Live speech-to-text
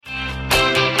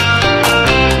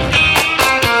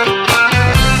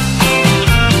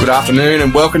afternoon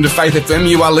and welcome to Faith FM.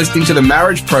 You are listening to The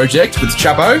Marriage Project with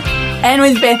Chappo. And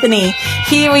with Bethany.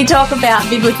 Here we talk about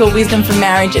biblical wisdom for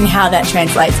marriage and how that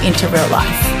translates into real life.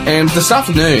 And this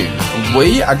afternoon,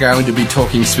 we are going to be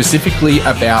talking specifically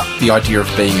about the idea of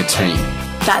being a team.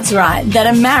 That's right. That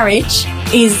a marriage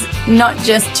is not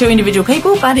just two individual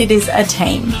people, but it is a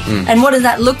team. And what does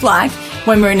that look like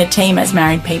when we're in a team as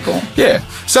married people? Yeah.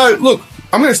 So, look,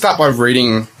 I'm going to start by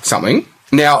reading something.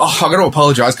 Now, I've got to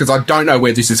apologise because I don't know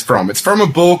where this is from. It's from a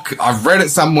book. I've read it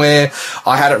somewhere.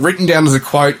 I had it written down as a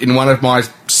quote in one of my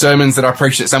sermons that I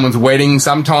preached at someone's wedding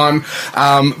sometime,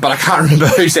 but I can't remember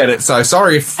who said it, so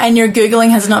sorry if... And your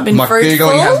Googling has not been fruitful? My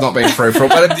Googling has not been fruitful,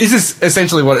 but this is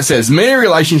essentially what it says. Many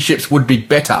relationships would be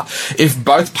better if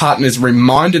both partners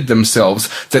reminded themselves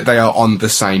that they are on the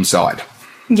same side.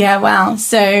 Yeah, wow.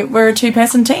 So we're a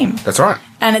two-person team. That's right.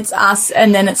 And it's us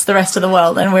and then it's the rest of the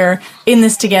world, and we're in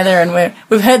this together, and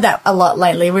we've heard that a lot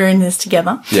lately. We're in this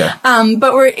together. Yeah.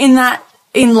 But we're in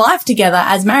life together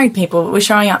as married people. We're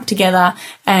showing up together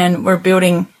and we're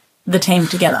building the team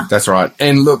together. That's right.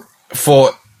 And look,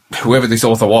 for whoever this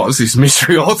author was, this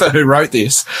mystery author who wrote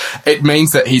this, it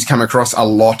means that he's come across a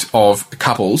lot of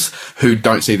couples who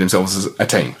don't see themselves as a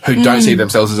team, who don't see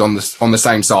themselves as on the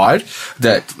same side,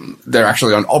 that they're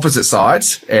actually on opposite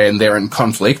sides and they're in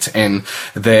conflict and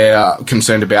they're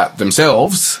concerned about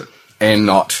themselves and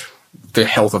not the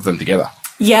health of them together.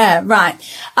 Yeah, right.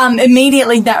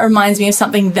 Immediately that reminds me of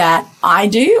something that I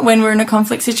do when we're in a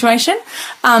conflict situation.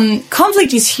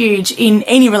 Conflict is huge in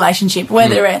any relationship,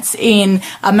 whether it's in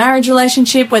a marriage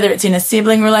relationship, whether it's in a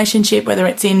sibling relationship, whether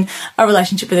it's in a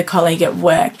relationship with a colleague at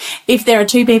work. If there are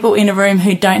two people in a room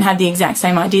who don't have the exact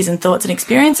same ideas and thoughts and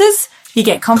experiences, you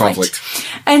get conflict.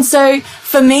 And so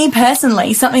for me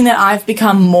personally, something that I've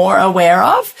become more aware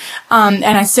of, and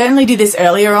I certainly did this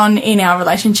earlier on in our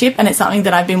relationship, and it's something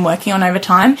that I've been working on over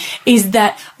time, is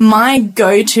that my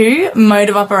go-to mode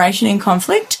of operation in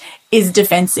conflict is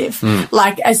defensive.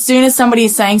 Like, as soon as somebody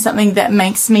is saying something that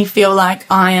makes me feel like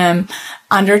I am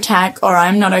under attack or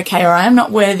I'm not okay or I am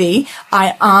not worthy,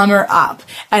 I armor up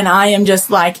and I am just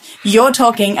like, you're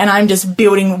talking and I'm just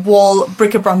building wall,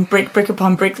 brick upon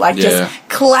brick, like just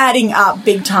cladding up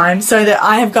big time so that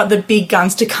I have got the big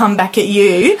guns to come back at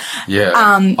you. Yeah,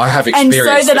 I have experienced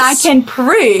and so that I can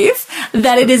prove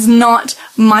that it is not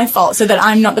my fault, so that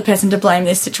I'm not the person to blame in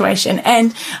this situation.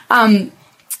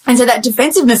 And so that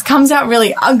defensiveness comes out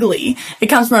really ugly. It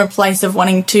comes from a place of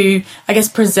wanting to, I guess,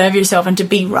 preserve yourself and to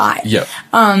be right. Yeah.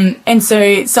 And so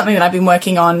it's something that I've been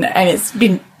working on, and it's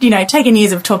been, taken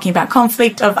years of talking about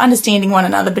conflict, of understanding one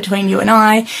another between you and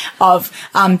I, of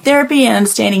therapy and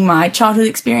understanding my childhood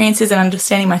experiences and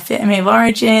understanding my family of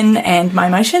origin and my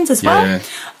emotions as well.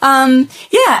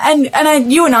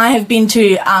 You and I have been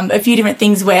to a few different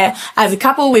things where, as a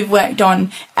couple, we've worked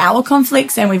on our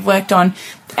conflicts and we've worked on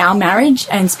our marriage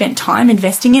and spent time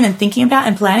investing in and thinking about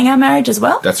and planning our marriage as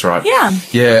well. That's right. Yeah.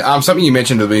 Yeah. Something you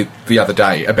mentioned to me the other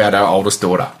day about our oldest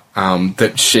daughter,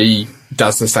 that she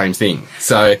does the same thing.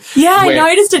 So I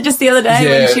noticed it just the other day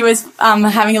when she was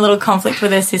having a little conflict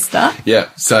with her sister. Yeah.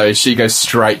 So she goes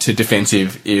straight to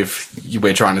defensive if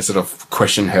we're trying to sort of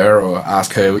question her or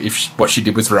ask her if what she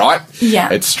did was right.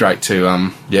 Yeah. It's straight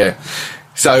to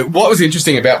So what was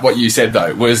interesting about what you said,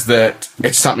 though, was that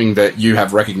it's something that you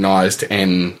have recognised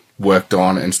and worked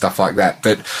on and stuff like that,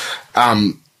 that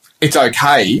it's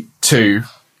okay to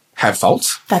have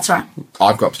faults. That's right.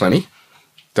 I've got plenty,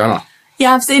 don't I?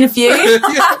 Yeah, I've seen a few.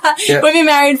 We've been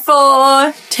married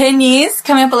for 10 years,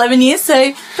 coming up 11 years,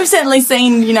 so we've certainly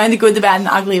seen, the good, the bad and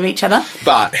the ugly of each other.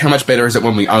 But how much better is it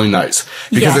when we own those?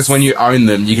 Because it's when you own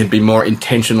them, you can be more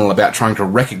intentional about trying to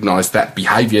recognise that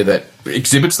behaviour that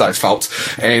exhibits those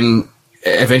faults and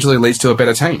eventually leads to a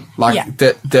better team.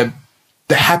 The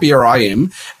happier I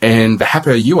am and the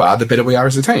happier you are, the better we are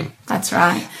as a team. That's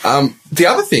right. The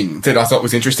other thing that I thought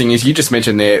was interesting is you just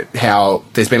mentioned there how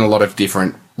there's been a lot of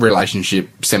different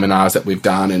relationship seminars that we've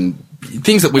done and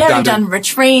things that we've done. We've done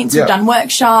retreats, we've done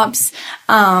workshops,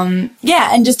 and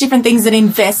just different things that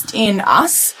invest in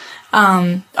us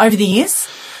over the years.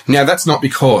 Now, that's not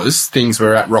because things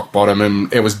were at rock bottom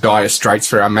and it was dire straits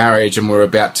for our marriage and we're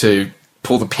about to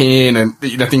pull the pin and,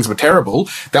 things were terrible.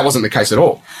 That wasn't the case at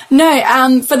all.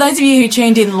 No, for those of you who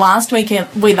tuned in last week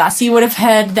with us, you would have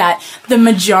heard that the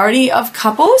majority of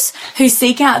couples who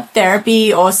seek out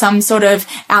therapy or some sort of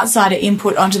outsider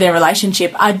input onto their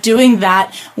relationship are doing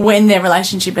that when their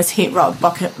relationship has hit rock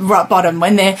bottom,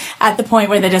 when they're at the point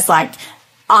where they're just like,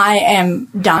 I am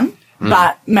done,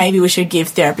 but maybe we should give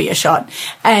therapy a shot.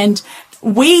 And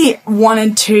we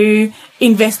wanted to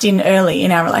invest in early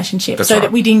in our relationship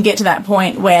that we didn't get to that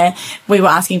point where we were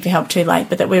asking for help too late,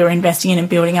 but that we were investing in and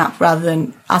building up rather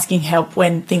than asking help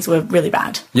when things were really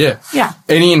bad. Yeah. Yeah.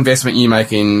 Any investment you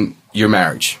make in your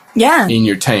marriage, in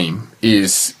your team,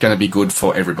 is going to be good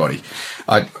for everybody.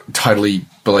 I totally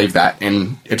believe that,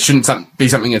 and it shouldn't be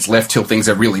something that's left till things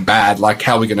are really bad, like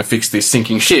how are we going to fix this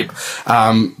sinking ship,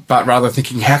 but rather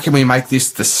thinking, how can we make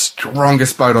this the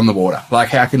strongest boat on the water?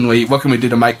 Like, what can we do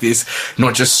to make this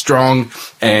not just strong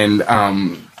and, I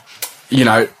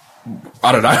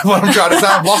don't know what I'm trying to say.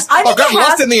 I've got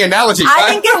lost in the analogy.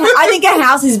 I think a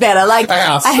house is better. Like a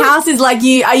house is like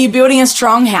are you building a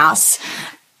strong house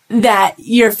that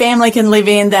your family can live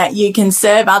in, that you can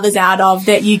serve others out of,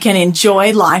 that you can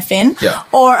enjoy life in? Yeah.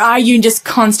 Or are you just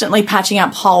constantly patching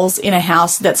up holes in a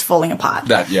house that's falling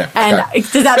apart? And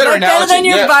does that work better than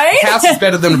your boat? House is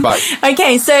better than a boat.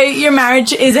 Okay, so your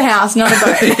marriage is a house, not a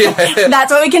boat.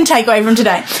 That's what we can take away from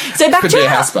today. So Could be a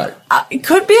houseboat. It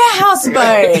could be a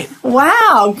houseboat.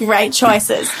 Wow, great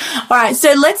choices. All right,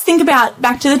 so let's think about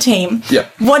back to the team. Yeah.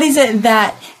 What is it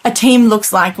that a team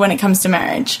looks like when it comes to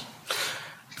marriage?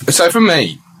 So for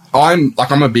me, I'm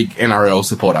a big NRL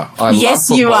supporter. I love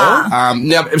football. You are.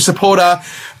 Now, a supporter,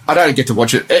 I don't get to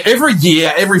watch it. Every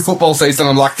year, every football season,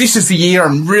 I'm like, this is the year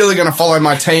I'm really going to follow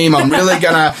my team. I'm really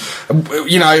going to,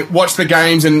 watch the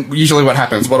games. And usually what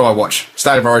happens, what do I watch?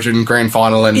 State of Origin, Grand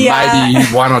Final, and maybe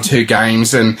one or two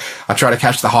games. And I try to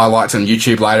catch the highlights on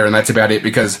YouTube later, and that's about it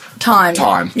because time.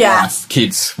 Yeah. Life,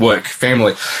 kids, work,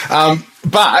 family.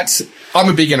 But I'm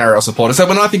a big NRL supporter, so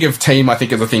when I think of team, I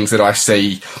think of the things that I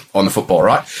see on the football,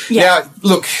 right? Yeah. Now,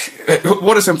 look,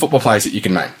 what are some football players that you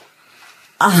can name?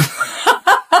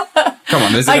 Come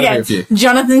on, there's a few.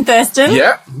 Jonathan Thurston.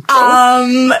 Yeah.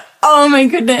 Cool. Oh my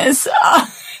goodness. Now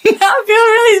I feel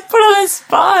really put on the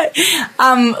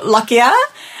spot. Lockyer.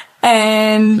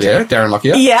 And Darren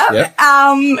Lockyer. Yeah.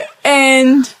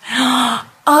 And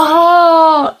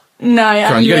no.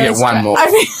 Come on, you got to get one more.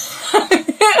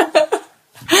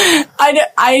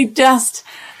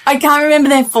 I can't remember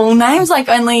their full names,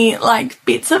 only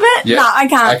bits of it. Yeah. No, I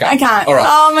can't. Okay. I can't. All right.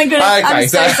 Oh my goodness. Okay. I'm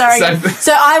so sorry.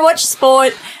 So I watch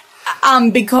sport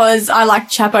because I like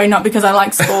Chappo, not because I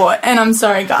like sport. And I'm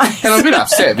sorry, guys. And I'm a bit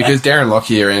upset because Darren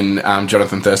Lockyer and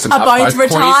Jonathan Thurston are both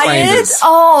retired. Queenslanders.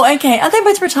 Oh, okay. Are they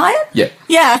both retired? Yeah.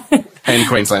 Yeah. And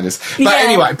Queenslanders. But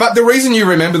anyway, the reason you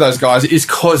remember those guys is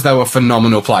because they were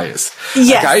phenomenal players.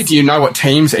 Yes. Okay. Do you know what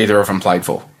teams either of them played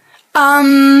for?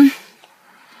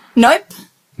 Nope.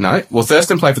 No. Well,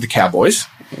 Thurston played for the Cowboys.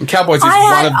 Cowboys is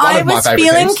one of my favourite teams. I was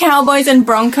feeling Cowboys and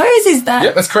Broncos. Is that?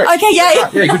 Yeah, that's correct. Okay, yeah.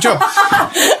 Right. Yeah, good job. I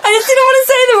just didn't want to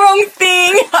say the wrong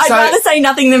thing. I'd rather say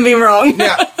nothing than be wrong.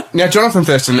 Now, Jonathan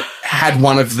Thurston had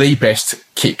one of the best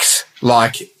kicks.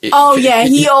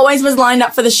 He always was lined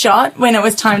up for the shot when it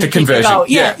was time to kick the goal.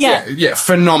 Yeah,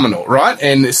 phenomenal, right?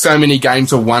 And so many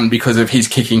games were won because of his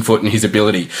kicking foot and his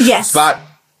ability. Yes. But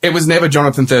it was never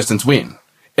Jonathan Thurston's win.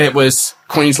 It was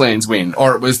Queensland's win,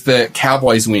 or it was the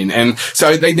Cowboys' win. And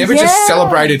so they never just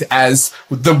celebrated as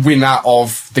the winner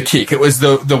of the kick. It was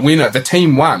the winner. The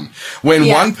team won. When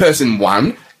one person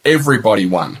won, everybody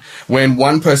won. When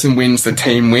one person wins, the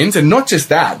team wins. And not just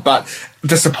that, but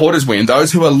the supporters win.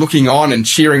 Those who are looking on and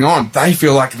cheering on, they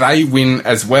feel like they win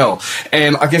as well.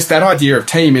 And I guess that idea of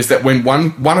team is that when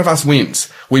one of us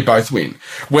wins, we both win.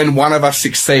 When one of us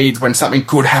succeeds, when something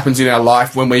good happens in our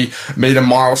life, when we meet a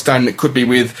milestone, it could be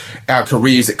with our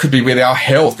careers, it could be with our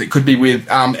health, it could be with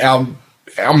our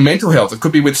mental health, it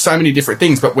could be with so many different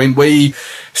things. But when we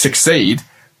succeed,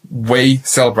 we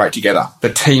celebrate together.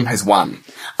 The team has won.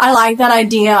 I like that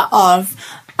idea of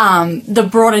the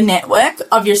broader network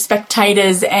of your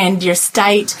spectators and your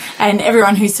state and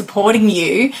everyone who's supporting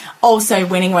you also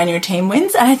winning when your team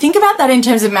wins. And I think about that in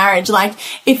terms of marriage.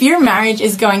 If your marriage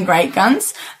is going great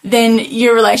guns, then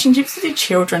your relationships with your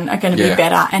children are going to be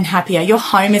better and happier. Your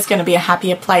home is going to be a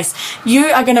happier place. You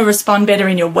are going to respond better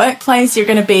in your workplace. You're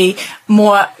going to be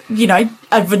more,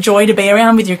 a joy to be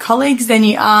around with your colleagues than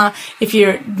you are if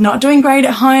you're not doing great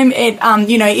at home.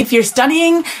 If you're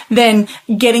studying, then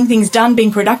getting things done,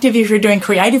 being productive, if you're doing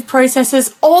creative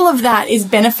processes, all of that is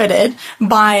benefited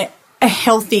by a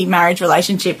healthy marriage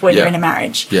relationship when you're in a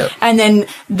marriage. Yeah. And then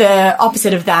the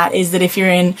opposite of that is that if you're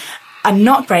in a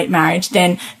not great marriage,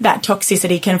 then that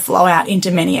toxicity can flow out into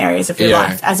many areas of your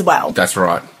life as well. That's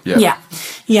right. Yeah.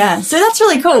 Yeah. So that's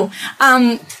really cool.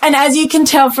 And as you can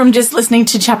tell from just listening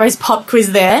to Chappo's pop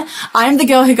quiz there, I'm the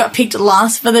girl who got picked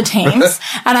last for the teams.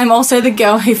 And I'm also the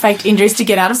girl who faked injuries to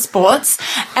get out of sports.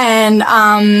 And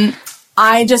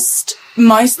I just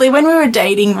mostly when we were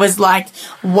dating was like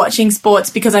watching sports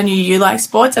because I knew you like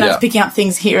sports and I was picking up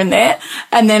things here and there.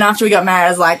 And then after we got married, I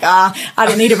was like, I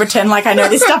don't need to pretend like I know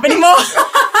this stuff anymore.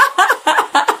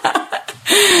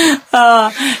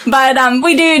 But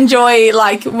we do enjoy,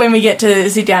 like, when we get to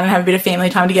sit down and have a bit of family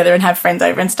time together and have friends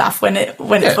over and stuff when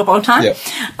it's football time. Yeah.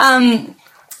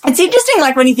 It's interesting,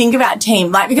 like, when you think about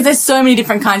team, like, because there's so many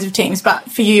different kinds of teams, but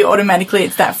for you, automatically,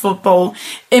 it's that football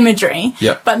imagery.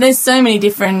 Yeah. But there's so many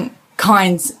different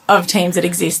kinds of teams that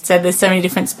exist. So there's so many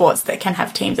different sports that can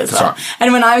have teams as well. Right.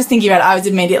 And when I was thinking about it, I was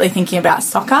immediately thinking about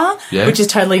soccer, which is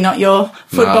totally not your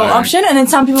football option. And then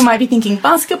some people might be thinking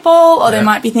basketball, or they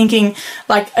might be thinking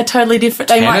like a totally different,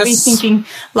 they might be thinking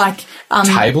like,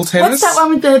 table tennis. What's that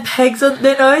one with the pegs on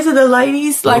their nose of the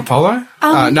ladies? Water polo?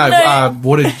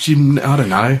 Water gym, I don't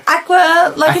know.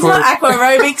 It's not aqua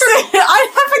aerobics.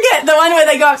 I forget the one where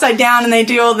they go upside down and they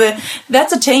do all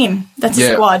that's a team. That's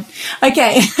a squad.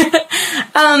 Okay.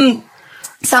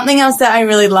 Something else that I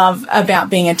really love about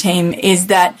being a team is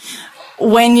that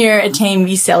when you're a team,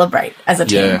 you celebrate as a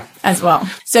team as well.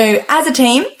 So as a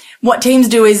team, what teams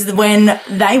do is when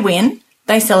they win,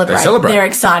 they celebrate. They're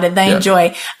excited. They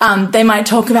enjoy. They might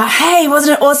talk about, hey,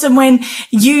 wasn't it awesome when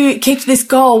you kicked this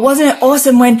goal? Wasn't it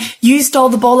awesome when you stole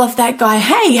the ball off that guy?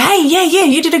 Hey, yeah,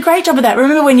 you did a great job of that.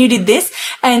 Remember when you did this?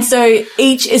 And so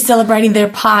each is celebrating their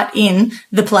part in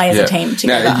the play as a team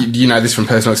together. Now, do you know this from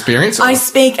personal experience? Or? I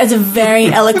speak as a very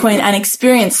eloquent and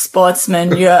experienced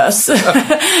sportsman, yes.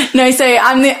 No, so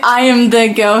I am the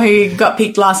girl who got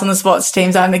picked last on the sports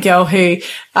teams. I'm the girl who,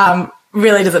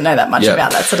 really doesn't know that much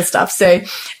about that sort of stuff. So,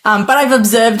 but I've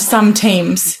observed some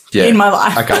teams in my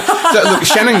life. Okay. So, look,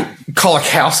 Shannon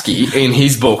Kolakowski in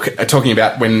his book, talking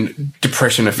about when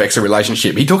depression affects a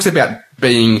relationship, he talks about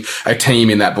being a team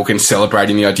in that book and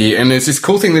celebrating the idea. And there's this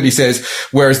cool thing that he says,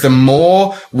 whereas the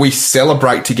more we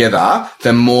celebrate together,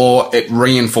 the more it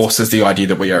reinforces the idea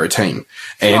that we are a team.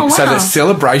 And so the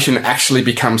celebration actually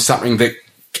becomes something that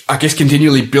I guess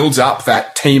continually builds up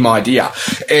that team idea.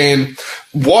 And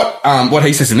what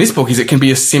he says in this book is it can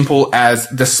be as simple as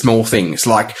the small things,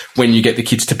 like when you get the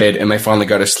kids to bed and they finally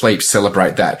go to sleep,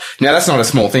 celebrate that. Now, that's not a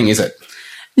small thing, is it?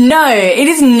 No, it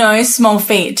is no small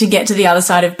feat to get to the other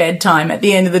side of bedtime at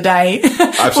the end of the day.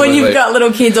 When you've got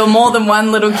little kids or more than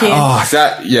one little kid. Oh,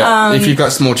 that, if you've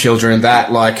got small children,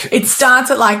 that like... It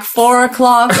starts at like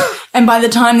 4:00 and by the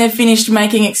time they've finished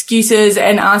making excuses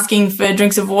and asking for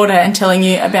drinks of water and telling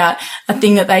you about a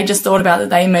thing that they just thought about that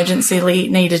they emergency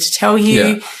needed to tell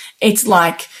you, it's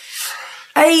like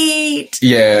 8.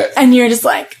 Yeah. And you're just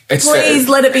like, please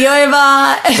let it be over.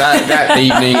 That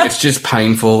evening, it's just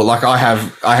painful. Like I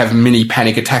have mini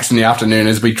panic attacks in the afternoon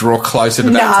as we draw closer to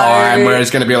that time where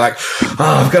it's going to be like,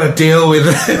 I've got to deal with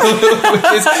this.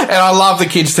 And I love the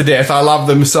kids to death. I love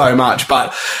them so much.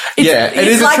 But it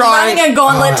is like running a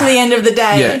gauntlet to the end of the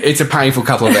day. Yeah, it's a painful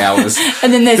couple of hours.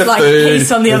 And then there's the like food,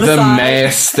 peace on the other side. The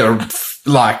mess,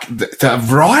 the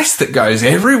rice that goes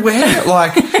everywhere.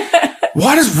 Like,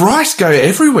 why does rice go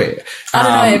everywhere? I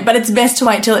don't know, but it's best to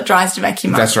wait till it dries to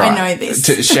vacuum up. That's right. I know this.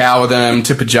 To shower them,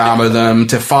 to pajama them,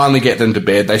 to finally get them to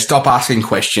bed. They stop asking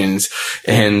questions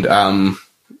and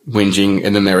whinging,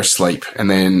 and then they're asleep.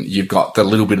 And then you've got the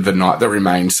little bit of the night that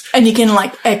remains. And you can,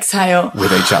 like, exhale.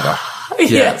 With each other.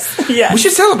 Yes. We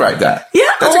should celebrate that. Yeah.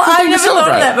 That's I've never thought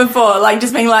of that before. Like,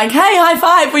 just being like, hey, high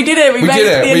five, we did it. We made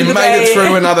it. We made it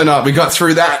through another night. We got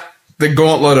through the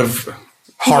gauntlet of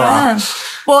horror. Yeah.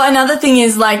 Well, another thing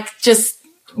is like just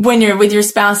when you're with your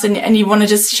spouse and you want to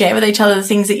just share with each other the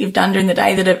things that you've done during the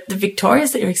day that are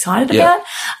victorious, that you're excited about.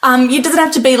 It doesn't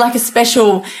have to be like a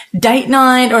special date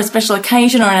night or a special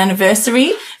occasion or an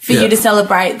anniversary for you to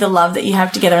celebrate the love that you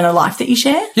have together and the life that you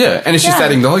share. Yeah, and it's just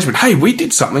that acknowledgement, hey, we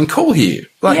did something cool here.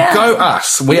 Like, go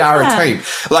us. We are a team.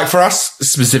 Like, for us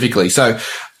specifically. So,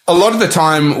 a lot of the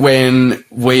time when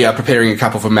we are preparing a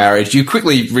couple for marriage, you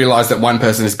quickly realise that one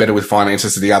person is better with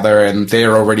finances than the other, and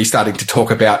they're already starting to talk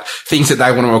about things that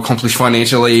they want to accomplish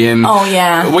financially. And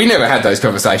we never had those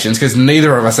conversations because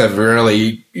neither of us are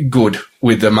really good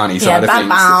with the money side of things.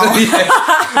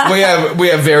 We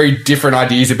have very different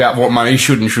ideas about what money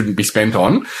should and shouldn't be spent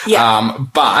on.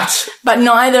 But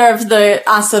neither of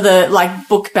us are the like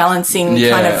book balancing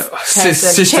kind of person.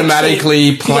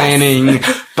 Systematically planning,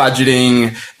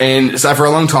 budgeting, and so for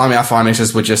a long time our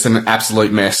finances were just an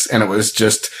absolute mess, and it was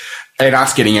just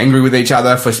us getting angry with each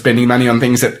other for spending money on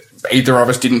things that either of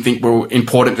us didn't think were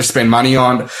important to spend money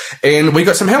on, and we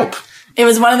got some help. It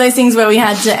was one of those things where we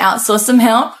had to outsource some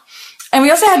help. And we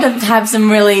also had to have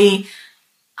some really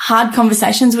hard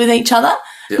conversations with each other.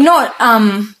 Yeah.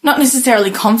 Not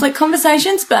necessarily conflict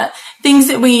conversations, but things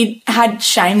that we had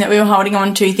shame that we were holding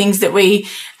on to, things that we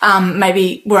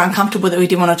maybe were uncomfortable that we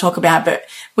didn't want to talk about, but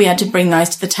we had to bring those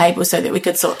to the table so that we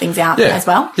could sort things out as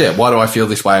well. Yeah. Why do I feel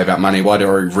this way about money? Why do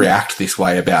I react this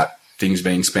way about things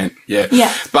being spent?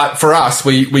 Yeah. But for us,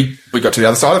 we got to the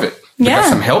other side of it. We got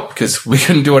some help because we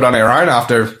couldn't do it on our own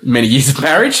after many years of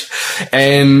marriage.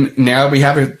 And now we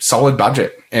have a solid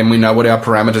budget and we know what our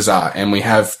parameters are and we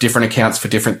have different accounts for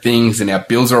different things and our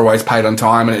bills are always paid on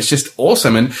time and it's just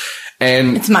awesome.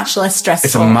 And it's much less stressful.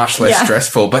 It's much less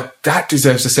stressful, but that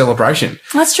deserves a celebration.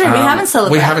 That's true. We haven't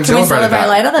celebrated. Can we celebrate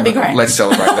later? That'd be great. Let's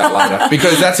celebrate that later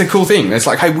because that's a cool thing. It's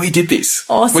like, hey, we did this.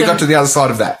 Awesome. We got to the other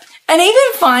side of that. And even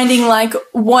finding like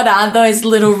what are those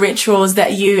little rituals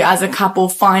that you as a couple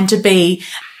find to be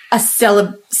a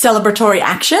celebratory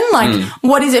action? Like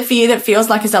what is it for you that feels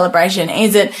like a celebration?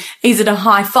 Is it a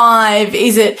high five?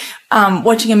 Is it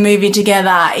watching a movie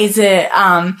together? Is it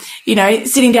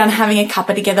sitting down and having a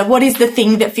cuppa together? What is the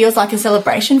thing that feels like a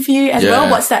celebration for you as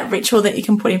well? What's that ritual that you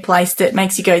can put in place that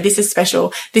makes you go, this is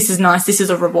special, this is nice, this is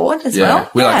a reward as well?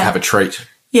 We like to have a treat.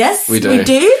 Yes, we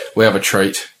do. We have a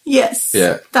treat. Yes.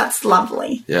 Yeah. That's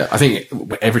lovely. Yeah. I think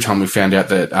every time we found out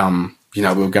that, we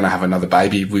were going to have another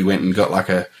baby, we went and got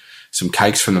like some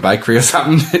cakes from the bakery or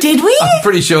something. Did we? I'm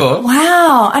pretty sure.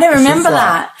 Wow. I don't remember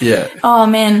that. Yeah. Oh,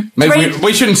 man. Maybe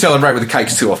we shouldn't celebrate with the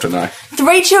cakes too often, though.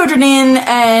 3 children in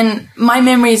and my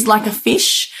memory is like a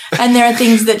fish. And there are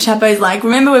things that Chappo's like,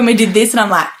 remember when we did this? And I'm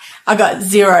like, I got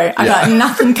 0. I got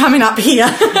nothing coming up here.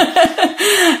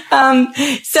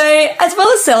 So as well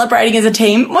as celebrating as a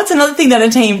team, what's another thing that a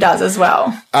team does as well?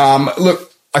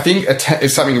 Look, I think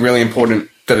it's something really important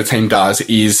that a team does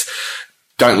is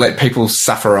don't let people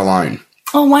suffer alone.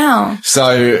 Oh, wow.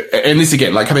 So, and this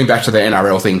again, like coming back to the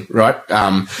NRL thing, right?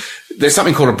 There's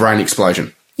something called a brain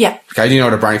explosion. Yeah. Okay. Do you know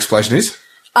what a brain explosion is?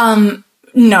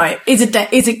 No. Is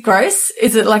it gross?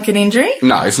 Is it like an injury?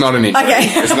 No, it's not an injury. Okay.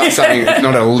 It's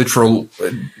not a literal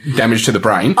damage to the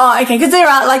brain. Oh, okay. Because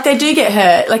they do get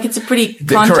hurt. Like it's a pretty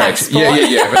contact sport.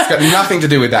 Yeah. But it's got nothing to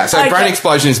do with that. So brain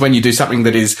explosion is when you do something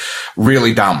that is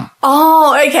really dumb.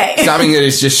 Oh, okay. Something that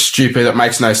is just stupid, that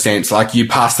makes no sense. Like you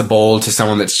pass the ball to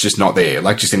someone that's just not there,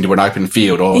 like just into an open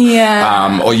field or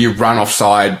you run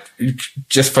offside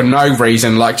just for no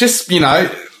reason, like just,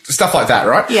 stuff like that,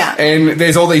 right? Yeah. And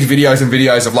there's all these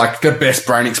videos of like the best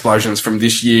brain explosions from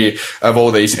this year of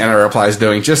all these NRL players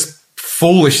doing just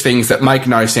foolish things that make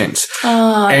no sense.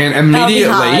 Oh, and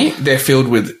immediately they're filled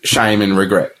with shame and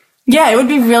regret. Yeah, it would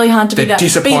be really hard to be that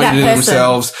person. They're disappointed in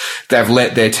themselves. They've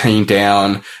let their team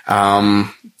down.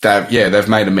 They've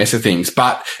made a mess of things. They've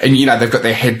got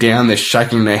their head down, they're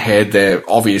shaking their head, they're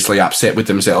obviously upset with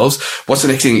themselves. What's the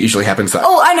next thing that usually happens though?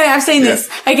 Oh, I know, I've seen this.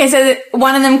 Okay, so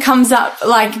one of them comes up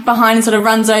like behind and sort of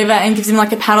runs over and gives him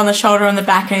like a pat on the shoulder and the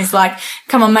back and he's like,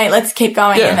 come on mate, let's keep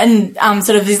going. Yeah. And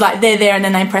sort of he's like, they're there and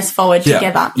then they press forward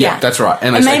together. Yeah, that's right.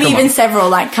 And maybe even several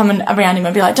like coming around him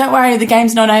and be like, don't worry, the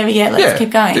game's not over yet, let's keep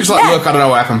going. It's like, look, I don't know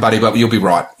what happened, buddy, but you'll be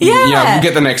right. Yeah. We'll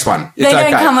get the next one. It's they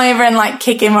don't come over and like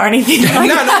kick him or anything.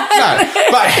 No.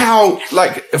 But how,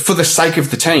 like, for the sake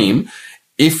of the team,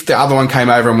 if the other one came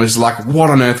over and was like, what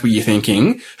on earth were you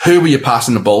thinking? Who were you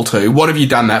passing the ball to? What have you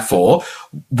done that for?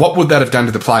 What would that have done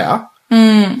to the player?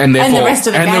 And the rest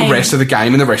of the game. And the rest of the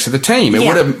game and the rest of the team. It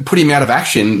would have put him out of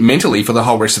action mentally for the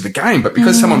whole rest of the game. But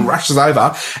because someone rushes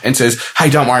over and says, hey,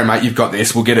 don't worry, mate, you've got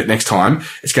this. We'll get it next time.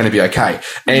 It's going to be okay.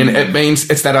 And it means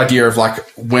it's that idea of like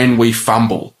when we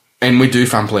fumble. And we do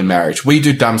fumble in marriage. We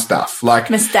do dumb stuff. Like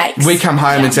mistakes. We come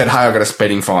home and said, hey, I got a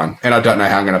speeding fine. And I don't know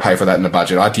how I'm going to pay for that in the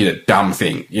budget. I did a dumb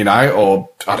thing, or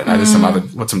I don't know, there's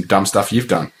some dumb stuff you've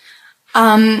done.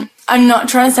 I'm not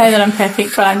trying to say that I'm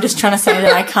perfect, but I'm just trying to say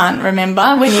that I can't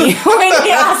remember when you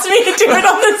asked me to do it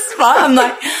on the spot. I'm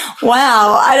like,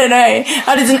 wow, I don't know.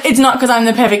 It's not because I'm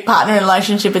the perfect partner in a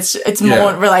relationship. It's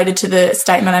more related to the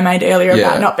statement I made earlier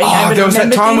about not being able to remember. There was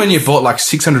that time when you bought like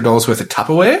 $600 worth of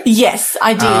Tupperware? Yes,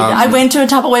 I did. I went to a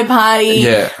Tupperware party.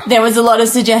 Yeah. There was a lot of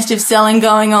suggestive selling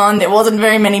going on. There wasn't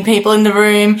very many people in the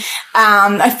room.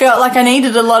 I felt like I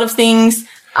needed a lot of things.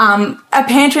 A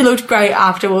pantry looked great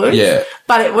afterwards. Yeah.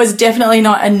 But it was definitely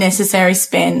not a necessary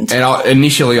spend. And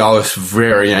initially I was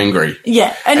very angry.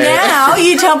 Yeah. And now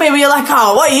you tell people, you're like,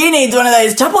 oh, what you need is one of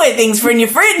those Tupperware things for in your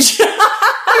fridge. When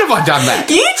have I done that?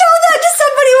 You told that to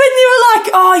somebody when you were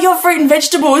like, oh, your fruit and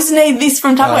vegetables need this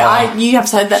from Tupperware. You have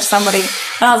said that to somebody.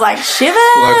 And I was like, shivers.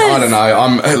 Look, I don't know.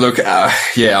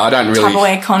 I don't really.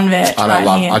 Tupperware convert.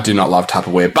 I do not love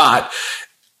Tupperware, but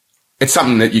it's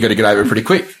something that you got to get over pretty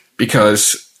quick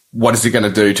because what is it going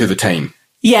to do to the team?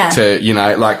 Yeah. And you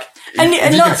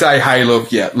can say, hey, look,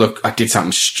 I did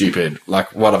something stupid.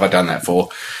 Like, what have I done that for?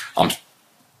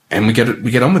 and we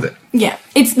get on with it. Yeah.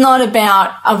 It's not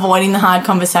about avoiding the hard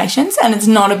conversations, and it's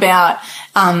not about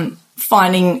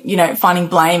finding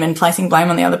blame and placing blame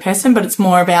on the other person, but it's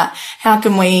more about how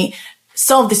can we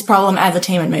solve this problem as a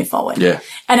team and move forward. Yeah.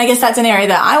 And I guess that's an area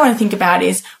that I want to think about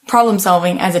is problem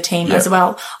solving as a team as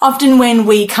well. Often when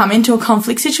we come into a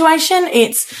conflict situation,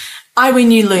 it's I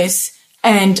win, you lose,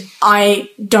 and I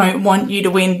don't want you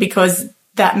to win because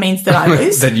that means that I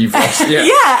lose. Then you've lost.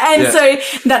 Yeah. So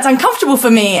that's uncomfortable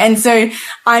for me. And so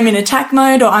I'm in attack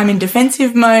mode or I'm in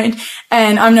defensive mode,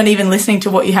 and I'm not even listening to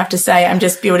what you have to say. I'm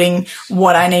just building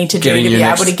what I need to do to be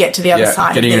able to get to the other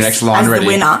side getting of your this next line as ready. the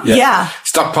winner. Yeah.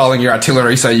 Stockpiling your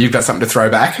artillery so you've got something to throw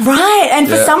back. Right. And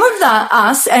for some of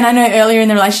us, and I know earlier in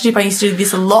the relationship I used to do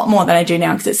this a lot more than I do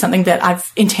now because it's something that I've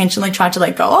intentionally tried to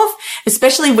let go of,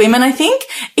 especially women, I think,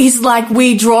 is like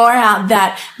we draw out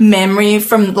that memory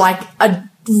from like a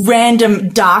random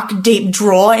dark deep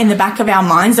drawer in the back of our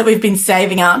minds that we've been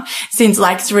saving up since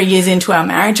like 3 years into our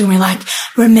marriage, and we're like,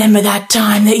 remember that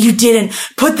time that you didn't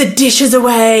put the dishes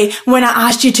away when I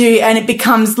asked you to, and it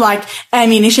becomes like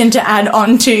ammunition to add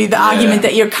on to the argument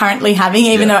that you're currently having,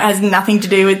 even though it has nothing to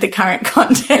do with the current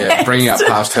context. Bringing up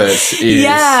past hurts is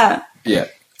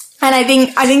And I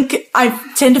think I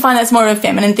tend to find that's more of a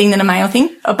feminine thing than a male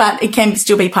thing, but it can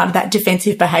still be part of that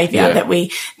defensive behaviour that we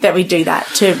do that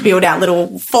to build our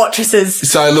little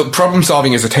fortresses. So look, problem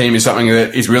solving as a team is something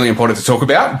that is really important to talk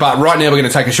about, but right now we're going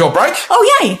to take a short break.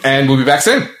 Oh, yay. And we'll be back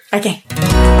soon. Okay.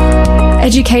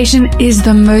 Education is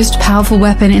the most powerful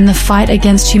weapon in the fight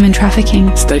against human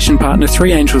trafficking. Station partner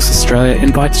 3 Angels Australia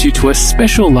invites you to a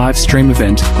special live stream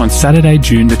event on Saturday,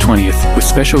 June the 20th, with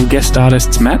special guest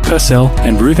artists Matt Purcell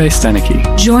and Ruve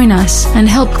Stanicki. Join us and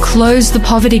help close the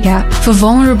poverty gap for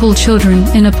vulnerable children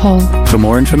in Nepal. For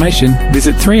more information,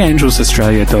 visit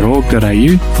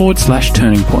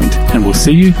 3angelsaustralia.org.au/turning point, and we'll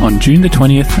see you on June the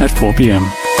 20th at 4 p.m.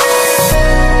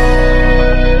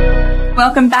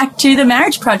 Welcome back to The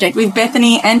Marriage Project with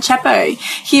Bethany and Chappo.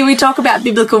 Here we talk about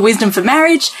biblical wisdom for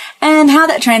marriage and how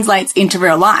that translates into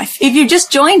real life. If you've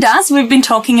just joined us, we've been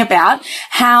talking about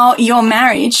how your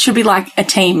marriage should be like a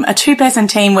team, a two-person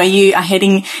team where you are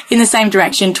heading in the same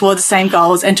direction towards the same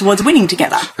goals and towards winning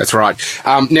together. That's right.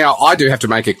 Now, I do have to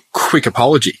make a quick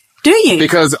apology. Do you?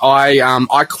 Because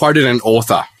I quoted an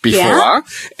author before,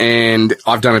 and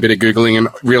I've done a bit of Googling and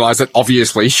realised that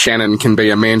obviously Shannon can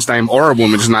be a man's name or a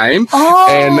woman's name. Oh.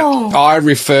 And I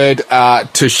referred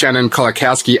to Shannon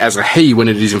Kolakowski as a he when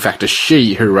it is in fact a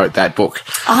she who wrote that book.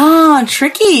 Oh,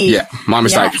 tricky. Yeah, my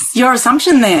mistake. Yes, your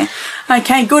assumption there.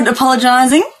 Okay, good.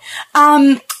 Apologising.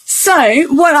 So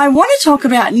what I want to talk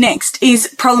about next is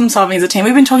problem solving as a team.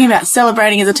 We've been talking about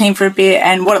celebrating as a team for a bit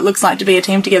and what it looks like to be a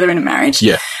team together in a marriage.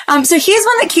 Yeah. So here's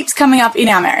one that keeps coming up in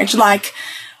our marriage, like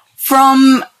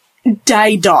from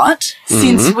day dot,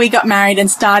 since we got married and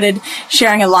started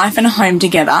sharing a life and a home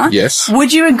together. Yes.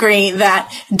 Would you agree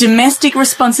that domestic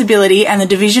responsibility and the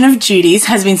division of duties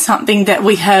has been something that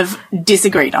we have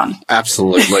disagreed on?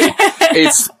 Absolutely.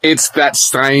 It's that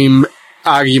same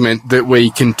argument that we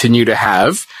continue to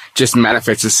have, just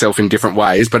manifests itself in different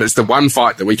ways, but it's the one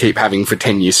fight that we keep having for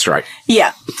 10 years straight.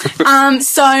 Yeah.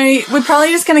 So we're probably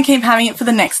just going to keep having it for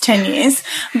the next 10 years,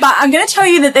 but I'm going to tell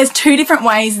you that there's two different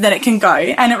ways that it can go,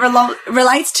 and it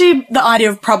relates to the idea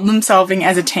of problem solving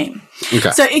as a team. Okay.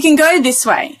 So it can go this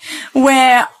way,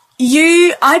 where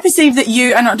I perceive that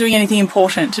you are not doing anything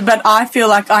important, but I feel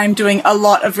like I'm doing a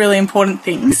lot of really important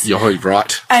things. You're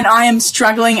right. And I am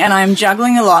struggling and I am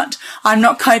juggling a lot. I'm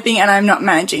not coping and I'm not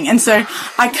managing. And so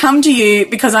I come to you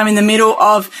because I'm in the middle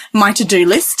of my to-do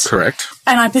list. Correct.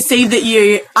 And I perceive that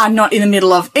you are not in the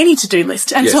middle of any to-do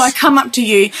list. And so I come up to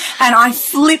you and I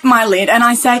flip my lid and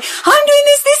I say, I'm doing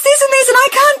this, and this, and I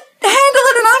can't handle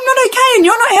it, and I'm not okay, and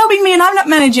you're not helping me, and I'm not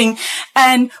managing.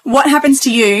 And what happens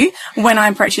to you when I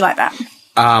approach you like that?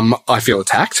 I feel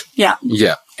attacked. Yeah.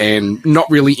 Yeah. And not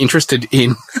really interested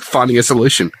in finding a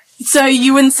solution. So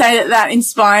you wouldn't say that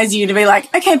inspires you to be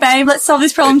like, okay, babe, let's solve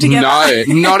this problem together? No,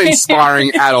 not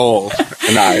inspiring at all.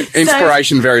 No.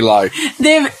 Inspiration very low.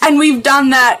 And we've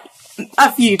done that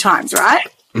a few times, right?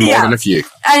 More than a few.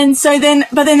 And so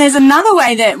but then there's another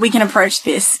way that we can approach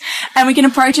this, and we can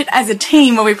approach it as a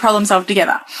team where we problem solve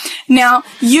together. Now,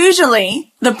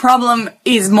 usually the problem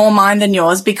is more mine than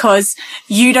yours because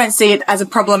you don't see it as a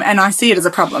problem and I see it as a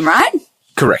problem, right?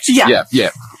 Correct. Yeah.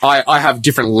 I have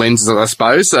different lenses, I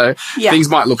suppose, so things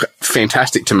might look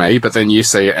fantastic to me, but then you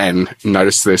see it and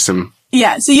notice there's some...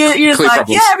 Yeah, so you're just like,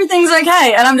 problems. Yeah, everything's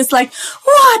okay. And I'm just like,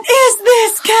 what is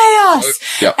this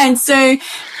chaos? Yep. And so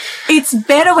it's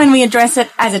better when we address it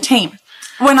as a team.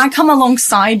 When I come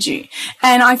alongside you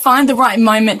and I find the right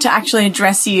moment to actually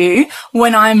address you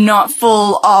when I'm not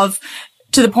full of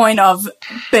to the point of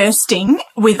bursting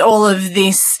with all of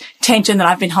this tension that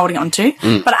I've been holding on to,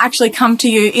 but I actually come to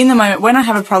you in the moment when I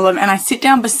have a problem and I sit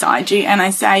down beside you and I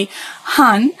say,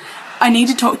 hun, I need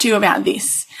to talk to you about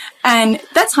this. And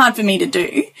that's hard for me to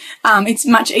do. It's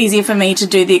much easier for me to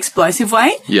do the explosive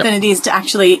way than it is to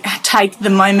actually take the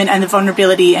moment and the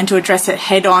vulnerability and to address it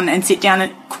head on and sit down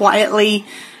and quietly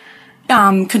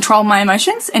control my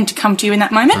emotions and to come to you in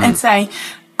that moment and say,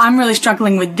 I'm really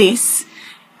struggling with this.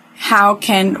 How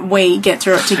can we get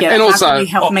through it together? And also, how can you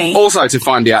help me? Also to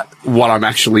find out what I'm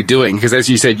actually doing, because as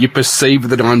you said, you perceive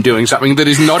that I'm doing something that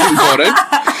is not important,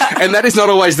 and that is not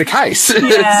always the case.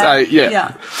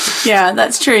 Yeah,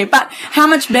 that's true. But how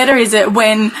much better is it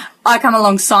when I come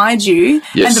alongside you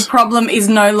and the problem is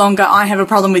no longer I have a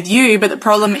problem with you, but the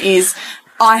problem is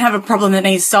I have a problem that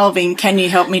needs solving. Can you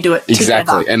help me do it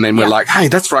Exactly. together? And then we're like, hey,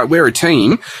 that's right. We're a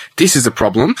team. This is a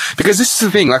problem. Because this is the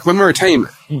thing. Like when we're a team,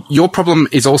 your problem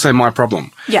is also my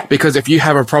problem. Yeah. Because if you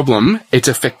have a problem, it's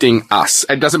affecting us.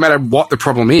 It doesn't matter what the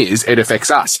problem is. It affects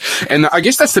us. And I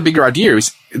guess that's the bigger idea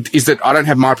is that I don't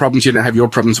have my problems. You don't have your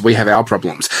problems. We have our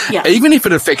problems. Yeah. Even if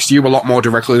it affects you a lot more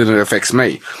directly than it affects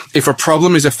me. If a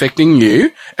problem is affecting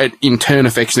you, it in turn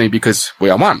affects me because we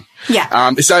are one.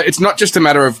 Yeah. So it's not just a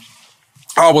matter of,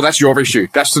 oh, well, that's your issue.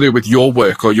 That's to do with your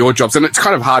work or your jobs. And it's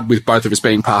kind of hard with both of us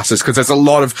being pastors because there's a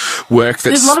lot of work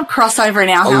There's a lot of crossover in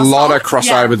our household. A lot of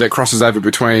crossover that crosses over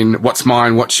between what's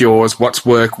mine, what's yours, what's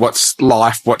work, what's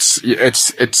life,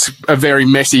 it's a very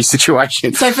messy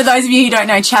situation. So for those of you who don't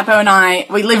know, Chappo and I,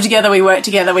 we live together, we work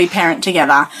together, we parent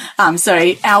together.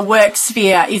 So our work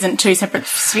sphere isn't two separate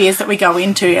spheres that we go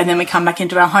into and then we come back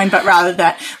into our home, but rather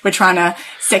that we're trying to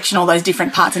section all those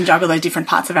different parts and juggle those different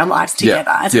parts of our lives together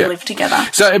as we live together.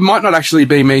 So it might not actually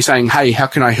be me saying, hey, how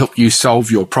can I help you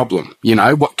solve your problem? You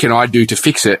know, what can I do to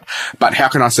fix it? But how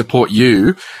can I support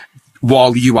you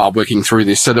while you are working through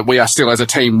this so that we are still as a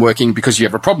team working because you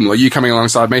have a problem? Or you coming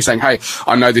alongside me saying, hey,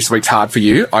 I know this week's hard for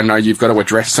you. I know you've got to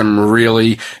address some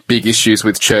really big issues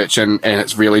with church and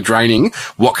it's really draining.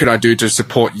 What can I do to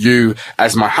support you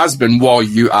as my husband while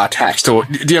you are taxed? Or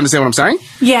do you understand what I'm saying?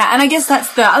 Yeah. And I guess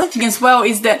that's the other thing as well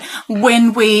is that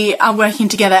when we are working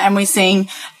together and we're seeing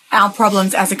our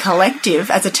problems as a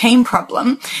collective, as a team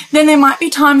problem, then there might be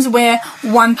times where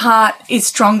one part is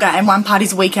stronger and one part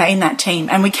is weaker in that team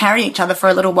and we carry each other for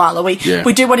a little while or we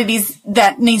do what it is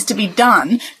that needs to be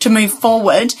done to move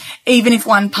forward, even if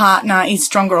one partner is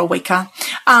stronger or weaker.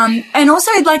 And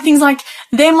also like things like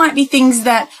there might be things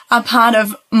that are part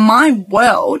of my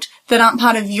world that aren't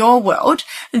part of your world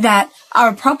that are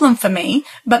a problem for me,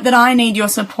 but that I need your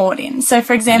support in. So,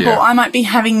 for example, I might be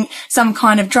having some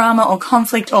kind of drama or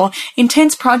conflict or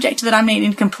intense project that I'm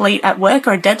needing to complete at work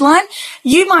or a deadline.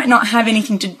 You might not have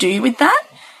anything to do with that,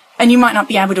 and you might not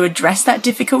be able to address that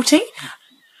difficulty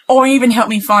or even help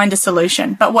me find a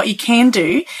solution. But what you can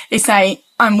do is say,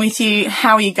 I'm with you.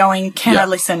 How are you going? Can I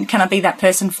listen? Can I be that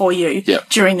person for you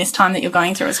during this time that you're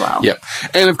going through as well? Yep.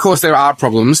 And of course, there are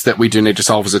problems that we do need to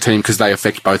solve as a team because they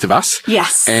affect both of us.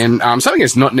 Yes. And something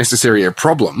that's not necessarily a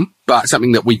problem, but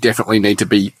something that we definitely need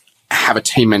to have a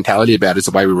team mentality about is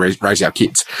the way we raise our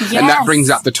kids. Yes. And that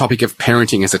brings up the topic of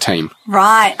parenting as a team.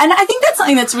 Right. And I think that's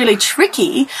something that's really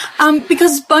tricky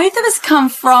because both of us come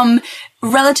from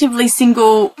relatively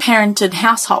single parented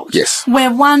household. Yes.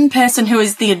 Where one person who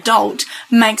is the adult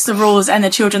makes the rules and the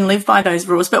children live by those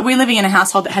rules. But we're living in a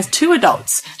household that has two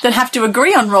adults that have to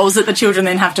agree on rules that the children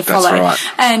then have to follow. That's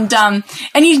right.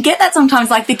 And you get that sometimes,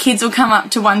 like the kids will come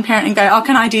up to one parent and go, oh,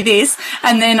 can I do this?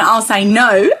 And then I'll say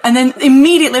no. And then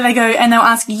immediately they go and they'll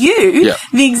ask you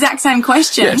the exact same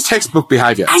question. Yeah, it's textboop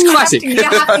behaviour. And it's classic. You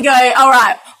have to go, all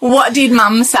right, what did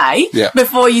mum say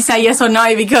before you say yes or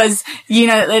no, because you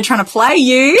know that they're trying to play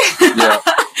you.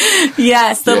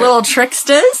 Yes, the little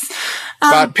tricksters.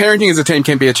 But parenting as a team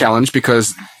can be a challenge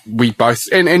because we both,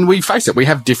 and we face it, we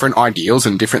have different ideals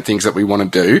and different things that we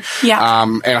want to do. Yeah.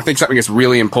 And I think something that's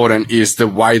really important is the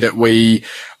way that we,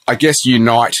 I guess,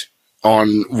 unite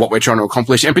on what we're trying to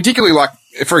accomplish. And particularly like,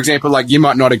 for example, like you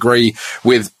might not agree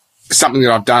with something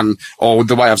that I've done or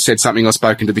the way I've said something or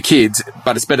spoken to the kids,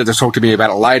 but it's better to talk to me about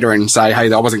it later and say, hey,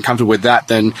 I wasn't comfortable with that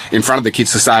than in front of the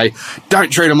kids to say,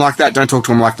 don't treat them like that, don't talk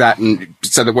to them like that, and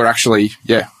so that we're actually,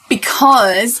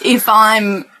 Because if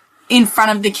I'm in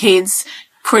front of the kids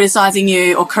criticizing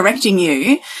you or correcting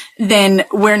you, then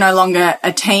we're no longer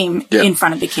a team in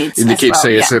front of the kids. And the kids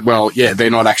see us, they're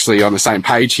not actually on the same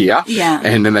page here. Yeah.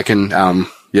 And then they can, and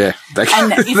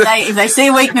if they see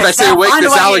a weakness,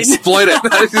 they'll exploit it.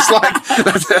 It's just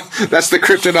like that's the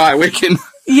kryptonite. We can.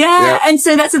 Yeah, and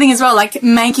so that's the thing as well. Like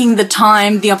making the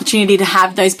time, the opportunity to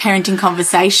have those parenting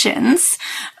conversations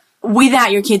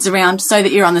without your kids around so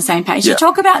that you're on the same page. Yeah. To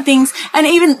talk about things, and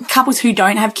even couples who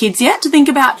don't have kids yet, to think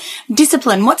about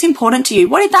discipline. What's important to you?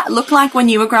 What did that look like when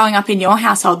you were growing up in your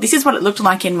household? This is what it looked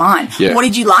like in mine. Yeah. What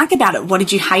did you like about it? What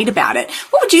did you hate about it?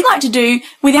 What would you like to do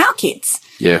without kids?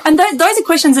 Yeah. And those are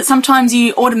questions that sometimes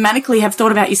you automatically have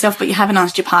thought about yourself, but you haven't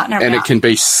asked your partner about. And it can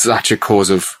be such a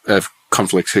cause of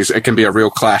conflicts. It can be a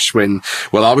real clash when,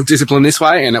 well, I was disciplined this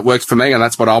way and it worked for me and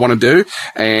that's what I want to do.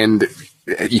 And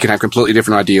you can have completely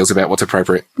different ideals about what's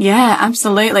appropriate. Yeah,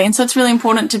 absolutely. And so it's really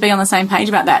important to be on the same page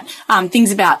about that.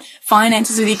 Things about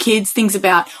finances with your kids, things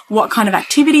about what kind of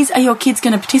activities are your kids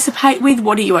going to participate with?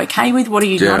 What are you okay with? What are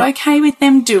you not okay with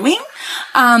them doing?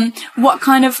 What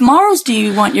kind of morals do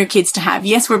you want your kids to have?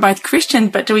 Yes, we're both Christian,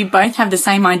 but do we both have the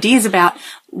same ideas about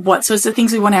what sorts of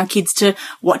things we want our kids to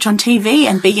watch on TV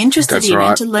and be interested in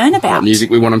and to learn about? What music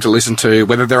we want them to listen to,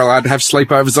 whether they're allowed to have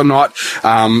sleepovers or not,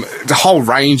 the whole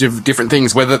range of different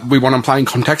things, whether we want them playing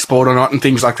contact sport or not and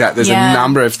things like that. There's a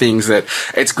number of things that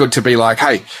it's good to be like,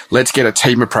 hey, let's get a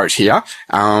team approach here.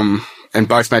 And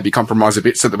both maybe compromise a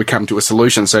bit so that we come to a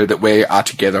solution so that we are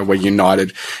together, we're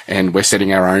united, and we're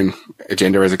setting our own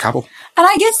agenda as a couple. And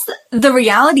I guess the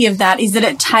reality of that is that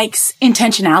it takes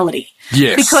intentionality.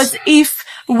 Yes. Because if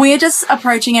we're just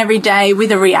approaching every day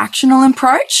with a reactional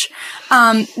approach,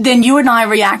 then you and I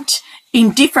react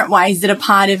in different ways that are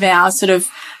part of our sort of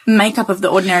makeup of the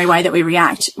ordinary way that we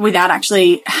react without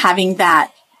actually having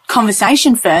that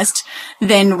conversation first,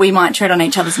 then we might tread on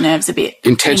each other's nerves a bit.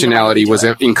 Intentionality was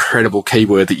an incredible key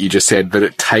word that you just said, but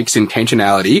it takes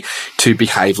intentionality to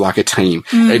behave like a team.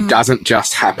 It doesn't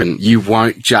just happen. You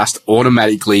won't just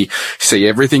automatically see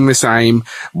everything the same,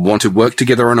 want to work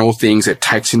together on all things. It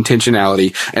takes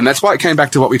intentionality. And that's why it came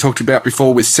back to what we talked about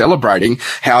before with celebrating,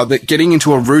 how that getting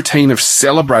into a routine of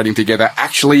celebrating together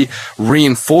actually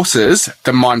reinforces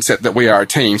the mindset that we are a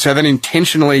team. So then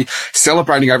intentionally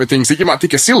celebrating over things that you might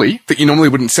think are silly, that you normally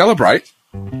wouldn't celebrate,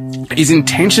 is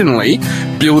intentionally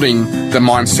building the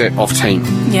mindset of team.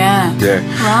 Yeah.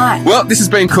 Right. Well, this has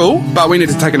been cool, but we need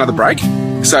to take another break.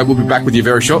 So we'll be back with you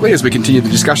very shortly as we continue the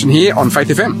discussion here on Faith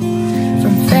FM.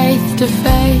 From faith to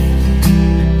faith,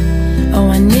 oh,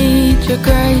 I need your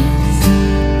grace.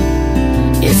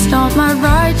 It's not my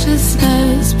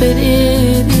righteousness, but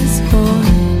it is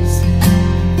yours.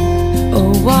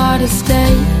 Oh, what a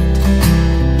state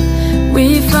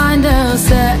we find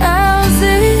ourselves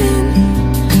in,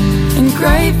 and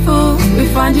grateful we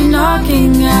find you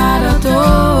knocking at our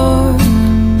door.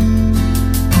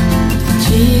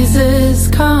 Jesus,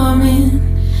 come in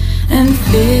and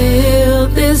fill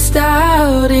this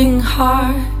doubting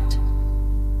heart.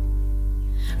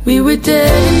 We were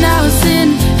dead in our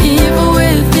sin, evil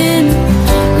within,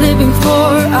 living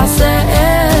for ourselves.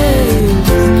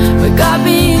 But God,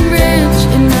 being rich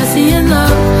in mercy and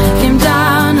love, came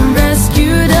down and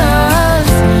rescued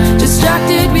us.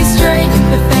 Distracted we stray,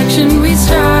 imperfection we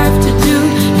strive to do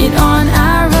it on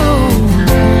our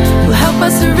own. Will help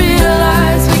us to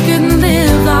realize we couldn't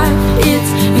live life,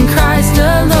 it's in Christ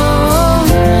alone.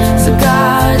 So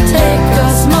God, take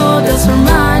us, mold us,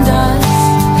 remind us,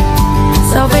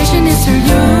 salvation is through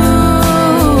you.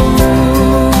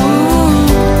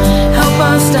 Help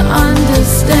us to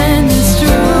understand this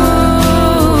truth.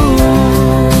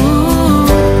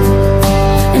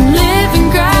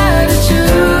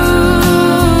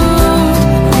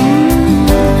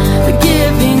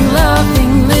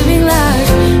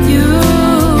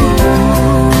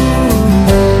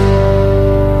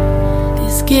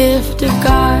 Gift of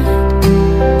God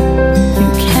you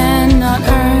cannot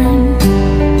earn,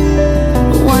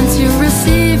 but once you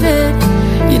receive it,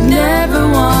 you never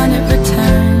want it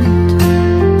returned.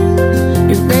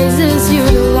 It raises you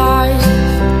to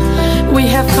life. We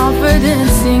have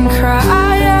confidence in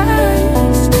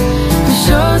Christ. He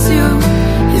shows you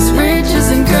His riches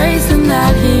and grace and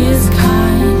that He is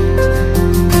kind.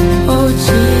 Oh,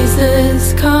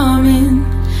 Jesus, come in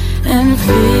and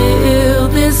fill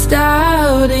this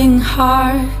doubting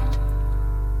heart.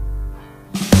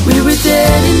 We were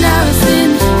dead in our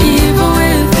sin, evil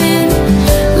within,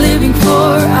 living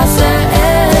for ourselves.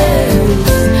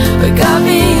 But God,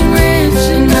 being rich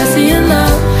in mercy and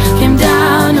love, came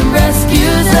down and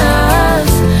rescued us.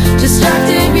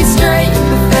 Distracted we stray,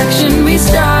 perfection we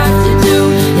strive to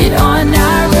do it on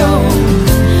our own.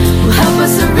 Will help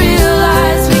us to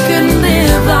realize we couldn't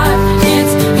live life,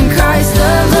 it's in Christ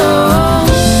alone.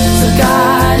 So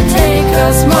God, take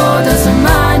us, mold us,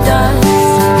 remind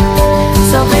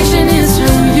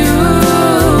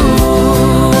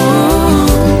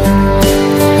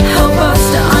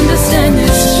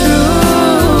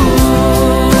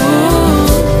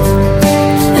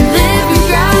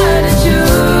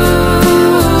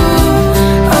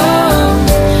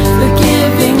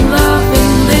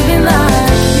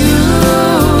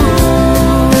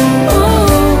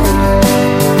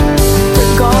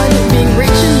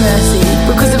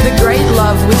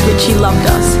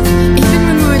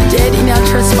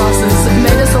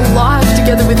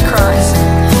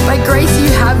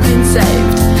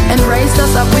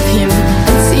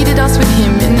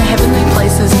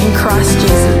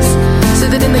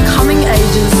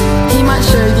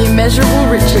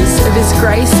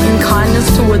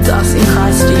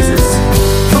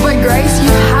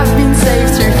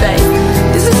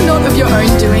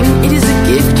It is a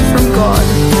gift from God,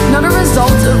 not a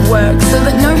result of work, so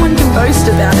that no one can boast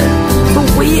about it. For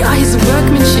we are his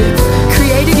workmanship,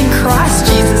 created in Christ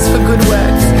Jesus for good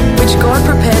works, which God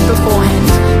prepared beforehand,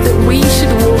 that we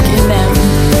should walk in them.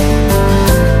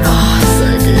 Oh, so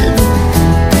good.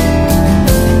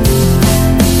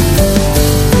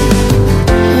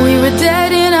 We were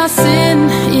dead in our sin,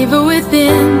 evil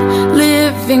within,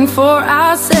 living for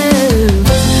ourselves.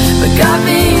 But God,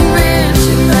 being rich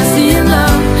in mercy and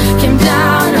love, came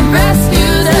down and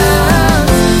rescued us.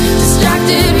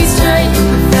 Distracted we stray,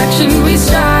 perfection we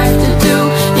strive to do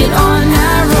it on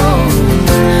our own.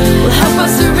 Will help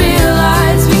us to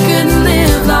realize we couldn't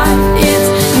live life, it's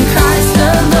in Christ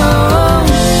alone.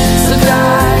 So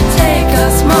God, take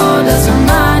us, mold us,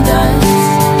 remind us,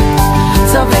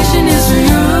 salvation is for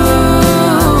you.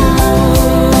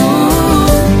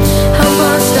 Help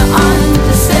us to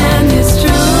understand this truth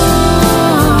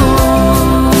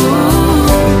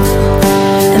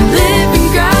and live in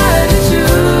gratitude.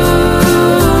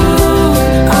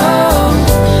 Oh,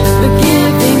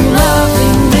 forgiving,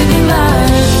 loving, living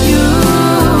like you.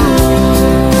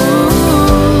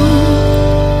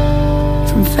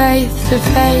 From faith to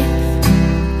faith,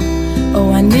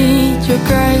 oh, I need your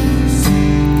grace.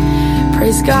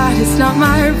 Praise God, it's not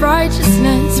my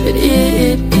righteousness, but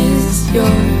it is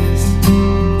yours.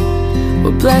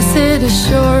 Well, blessed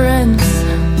assurance,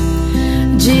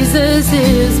 Jesus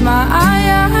is mine.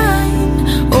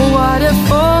 Oh, what a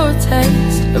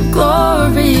foretaste of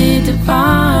glory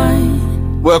divine.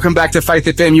 Welcome back to Faith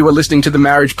FM. You are listening to The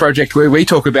Marriage Project, where we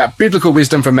talk about biblical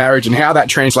wisdom for marriage and how that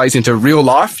translates into real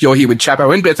life. You're here with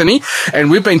Chappo and Bethany,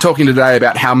 and we've been talking today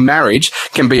about how marriage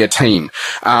can be a team,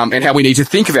 and how we need to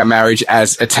think of our marriage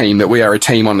as a team, that we are a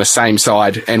team on the same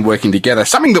side and working together.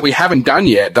 Something that we haven't done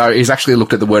yet, though, is actually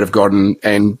looked at the Word of God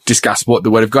and discussed what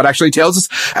the Word of God actually tells us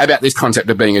about this concept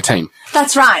of being a team.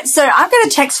 That's right. So I've got a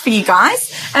text for you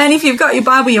guys, and if you've got your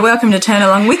Bible, you're welcome to turn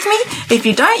along with me. If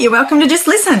you don't, you're welcome to just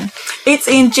listen.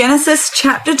 It's in Genesis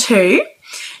chapter 2,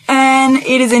 and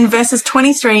it is in verses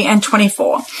 23 and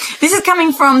 24. This is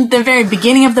coming from the very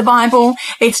beginning of the Bible.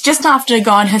 It's just after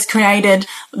God has created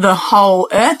the whole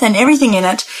earth and everything in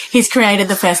it. He's created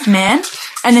the first man,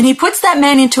 and then he puts that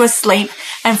man into a sleep,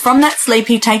 and from that sleep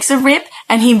he takes a rib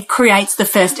and he creates the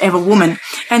first ever woman.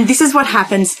 And this is what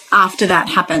happens after that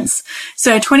happens.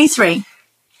 So 23.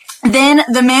 Then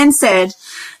the man said,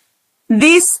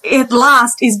 "This at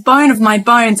last is bone of my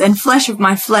bones and flesh of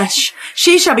my flesh.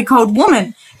 She shall be called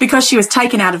woman, because she was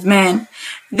taken out of man.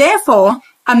 Therefore,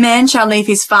 a man shall leave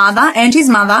his father and his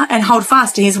mother and hold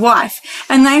fast to his wife,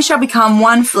 and they shall become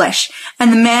one flesh.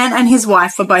 And the man and his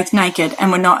wife were both naked and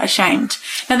were not ashamed."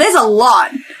 Now, there's a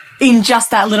lot in just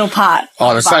that little part.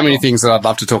 Oh, there's so many things that I'd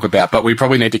love to talk about, but we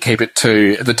probably need to keep it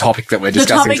to the topic that we're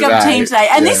discussing today. The topic of team today.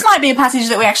 And this might be a passage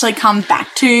that we actually come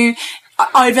back to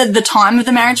over the time of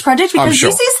the Marriage Project, because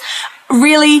this is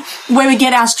really where we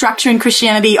get our structure in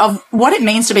Christianity of what it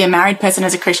means to be a married person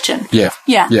as a Christian. Yeah.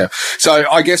 So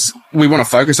I guess we want to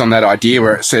focus on that idea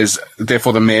where it says,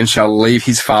 "Therefore the man shall leave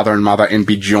his father and mother and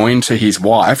be joined to his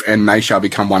wife, and they shall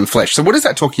become one flesh." So what is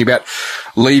that talking about?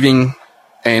 Leaving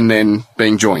and then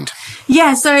being joined.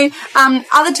 Yeah, so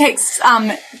other texts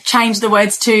change the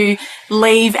words to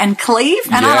leave and cleave,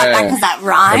 and I like that because that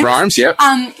rhymes. It rhymes, yep.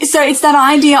 So it's that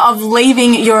idea of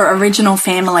leaving your original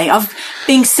family, of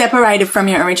being separated from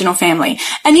your original family.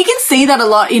 And you can see that a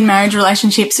lot in marriage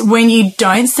relationships when you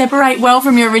don't separate well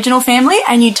from your original family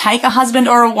and you take a husband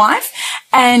or a wife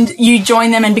and you join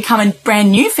them and become a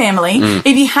brand new family.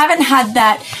 If you haven't had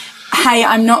that, hey,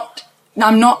 I'm not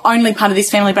only part of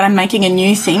this family, but I'm making a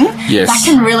new thing. Yes. That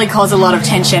can really cause a lot of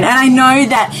tension. And I know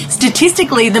that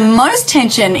statistically the most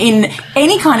tension in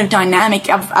any kind of dynamic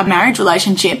of a marriage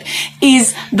relationship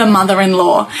is the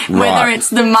mother-in-law. Right. Whether it's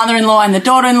the mother-in-law and the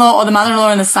daughter-in-law or the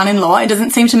mother-in-law and the son-in-law, it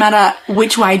doesn't seem to matter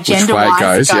which way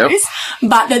gender-wise it goes. Yep.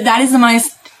 But that is the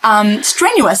most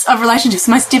strenuous of relationships,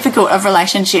 the most difficult of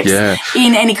relationships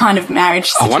in any kind of marriage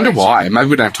situation. I wonder why. Maybe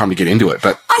we don't have time to get into it,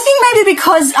 but I think maybe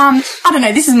because, I don't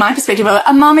know, this is my perspective of it.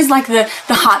 A mum is like the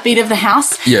heartbeat of the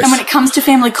house. Yes. And when it comes to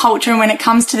family culture and when it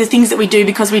comes to the things that we do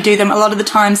because we do them, a lot of the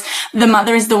times the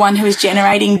mother is the one who is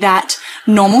generating that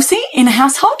normalcy in a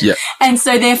household. Yep. And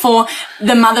so therefore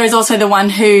the mother is also the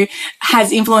one who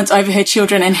has influence over her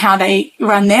children and how they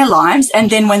run their lives.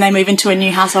 And then when they move into a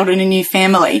new household and a new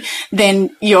family, then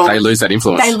they lose that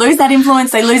influence. They lose that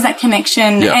influence. They lose that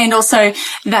connection. Yep. And also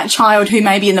that child who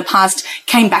maybe in the past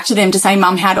came back to them to say,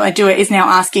 "Mum, how do I do it?" is now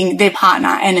asking their partner.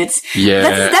 And it's,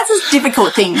 that's a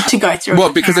difficult thing to go through.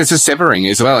 Well, because it's a severing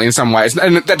as well in some ways.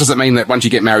 And that doesn't mean that once you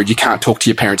get married, you can't talk to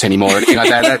your parents anymore or anything like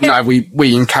that. No,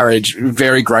 we encourage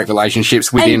very great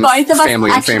relationships within and both of us family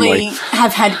and actually family.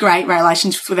 have had great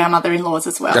relationships with our mother-in-laws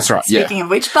as well. That's right, Speaking of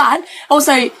which, but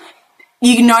also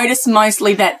you notice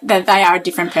mostly that they are a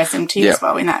different person to you as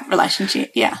well in that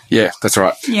relationship. Yeah. Yeah, that's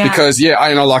right. Yeah. Because, and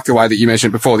I like the way that you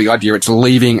mentioned before, the idea it's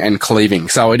leaving and cleaving.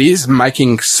 So it is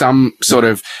making some sort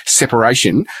of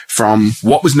separation from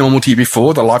what was normal to you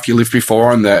before, the life you lived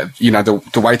before and the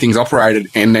way things operated,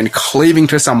 and then cleaving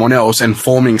to someone else and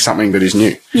forming something that is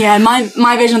new. Yeah,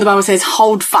 my version of the Bible says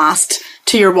hold fast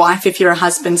to your wife if you're a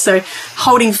husband. So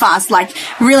holding fast, like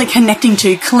really connecting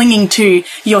to, clinging to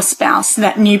your spouse,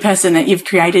 that new person that you've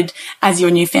created as your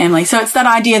new family. So it's that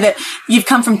idea that you've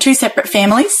come from two separate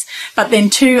families, but then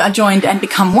two are joined and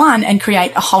become one and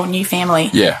create a whole new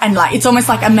family. Yeah. And like, it's almost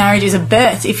like a marriage is a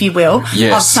birth, if you will,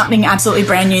 of something absolutely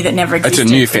brand new that never existed.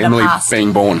 It's a new family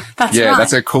being born. That's right.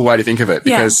 That's a cool way to think of it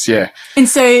because, And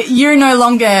so you're no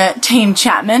longer Team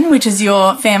Chapman, which is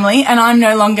your family, and I'm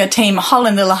no longer Team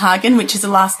Holland Lillehagen, which is the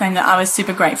last name that I was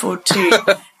super grateful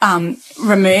to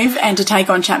remove and to take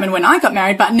on Chapman when I got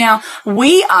married. But now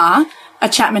we are a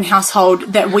Chapman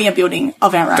household that we are building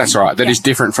of our own. That's right. That is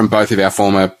different from both of our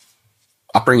former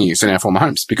upbringings and our former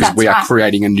homes because we are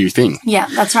creating a new thing. Yeah,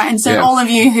 that's right. And so all of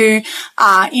you who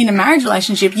are in a marriage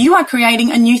relationship, you are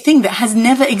creating a new thing that has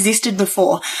never existed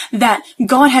before, that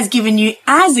God has given you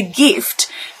as a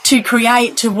gift to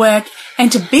create, to work,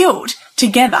 and to build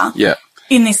together. Yeah.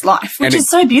 In this life, which is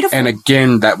so beautiful. And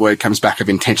again, that word comes back of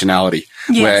intentionality,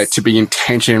 where to be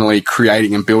intentionally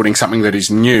creating and building something that is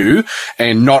new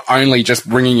and not only just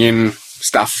bringing in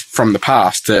stuff from the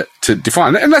past to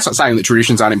define. And that's not saying that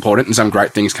traditions aren't important and some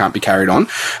great things can't be carried on,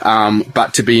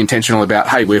 but to be intentional about,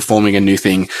 hey, we're forming a new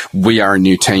thing. We are a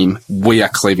new team. We are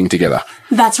cleaving together.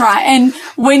 That's right. And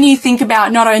when you think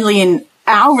about not only in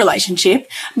our relationship,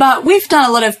 but we've done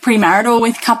a lot of premarital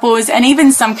with couples and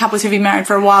even some couples who've been married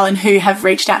for a while and who have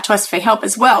reached out to us for help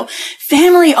as well.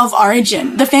 Family of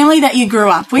origin, the family that you grew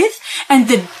up with, and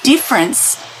the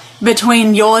difference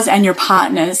between yours and your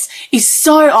partners is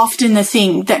so often the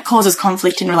thing that causes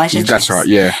conflict in relationships. That's right,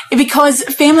 yeah. Because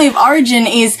family of origin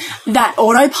is that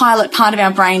autopilot part of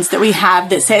our brains that we have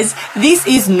that says, this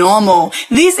is normal.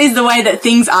 This is the way that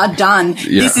things are done.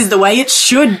 Yeah. This is the way it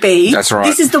should be. That's right.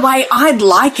 This is the way I'd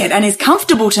like it and is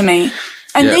comfortable to me.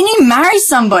 And then you marry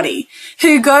somebody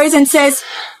who goes and says,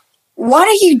 what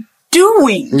are you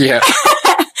doing? Yeah.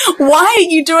 Why are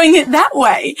you doing it that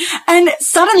way? And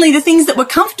suddenly the things that were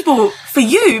comfortable for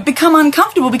you become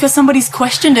uncomfortable because somebody's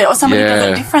questioned it or somebody does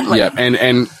it differently. Yeah,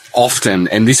 and often,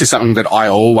 and this is something that I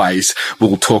always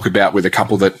will talk about with a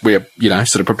couple that we're,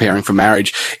 sort of preparing for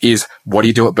marriage, is what do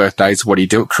you do at birthdays? What do you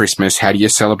do at Christmas? How do you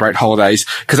celebrate holidays?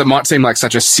 Because it might seem like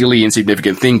such a silly,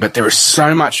 insignificant thing, but there is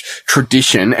so much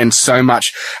tradition and so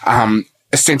much a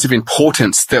sense of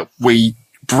importance that we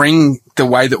bring the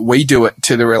way that we do it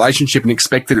to the relationship and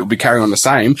expect that it will be carried on the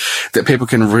same, that people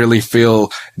can really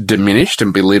feel diminished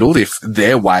and belittled if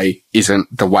their way isn't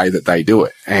the way that they do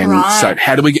it. And so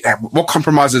how do we what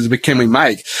compromises can we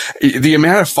make? The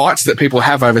amount of fights that people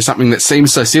have over something that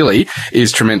seems so silly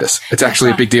is tremendous. It's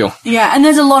actually a big deal. Yeah. And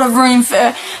there's a lot of room for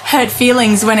hurt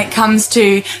feelings when it comes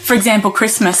to, for example,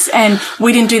 Christmas. And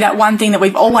we didn't do that one thing that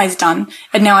we've always done.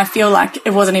 And now I feel like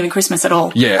it wasn't even Christmas at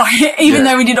all. Yeah. Even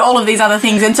though we did all of these other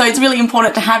things. And so it's really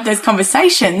important to have those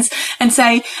conversations and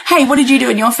say, hey, what did you do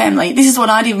in your family? This is what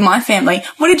I did with my family.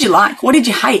 What did you like? What did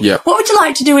you hate? Yep. What would you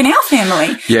like to do in our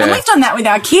family? Yeah. And we've done that with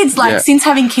our kids. Since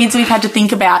having kids, we've had to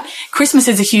think about Christmas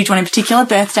is a huge one, in particular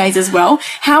birthdays as well.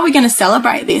 How are we going to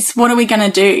celebrate this? What are we going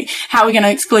to do? How are we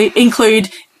going to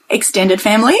include extended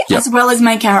family as well as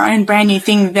make our own brand new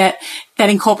thing that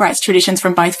incorporates traditions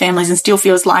from both families and still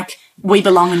feels like we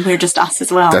belong and we're just us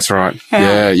as well. That's right.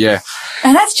 Yeah.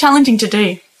 And that's challenging to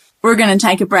do. We're going to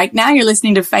take a break now. You're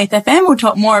listening to Faith FM. We'll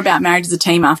talk more about marriage as a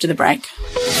team after the break.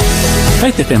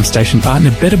 Faith FM station partner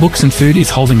Better Books and Food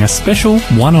is holding a special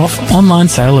one-off online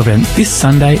sale event this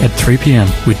Sunday at 3 p.m.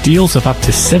 with deals of up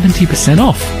to 70%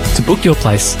 off. To book your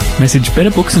place, message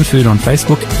Better Books and Food on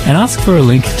Facebook and ask for a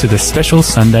link to the special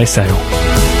Sunday sale.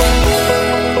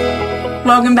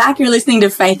 Welcome back. You're listening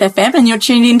to Faith FM and you're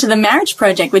tuned into The Marriage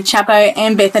Project with Chappo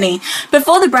and Bethany.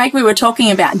 Before the break, we were talking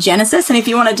about Genesis, and if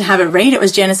you wanted to have a read, it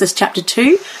was Genesis chapter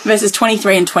 2, verses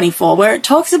 23 and 24, where it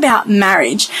talks about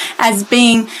marriage as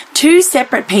being two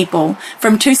separate people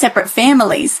from two separate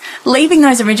families, leaving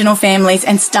those original families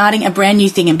and starting a brand new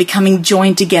thing and becoming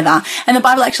joined together. And the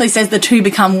Bible actually says the two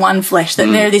become one flesh, that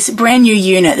they're this brand new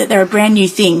unit, that they're a brand new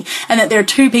thing, and that there are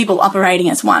two people operating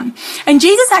as one. And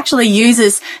Jesus actually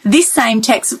uses this same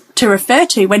same text to refer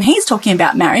to when he's talking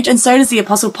about marriage, and so does the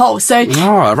Apostle Paul. So,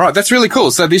 oh, right, that's really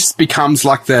cool. So this becomes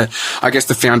like the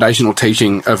foundational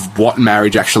teaching of what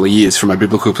marriage actually is from a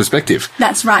biblical perspective.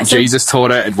 That's right. Jesus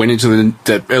taught it went into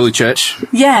the early church.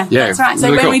 Yeah, that's right. So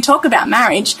really when cool. we talk about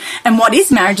marriage and what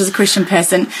is marriage as a Christian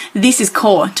person, this is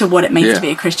core to what it means to be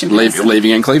a Christian person.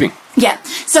 Leaving and cleaving. Yeah.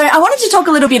 So I wanted to talk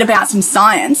a little bit about some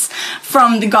science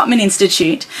from the Gottman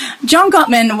Institute. John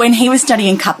Gottman, when he was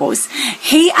studying couples,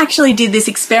 he actually did this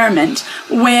experiment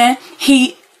where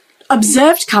he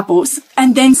observed couples,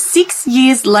 and then 6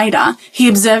 years later, he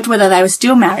observed whether they were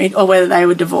still married or whether they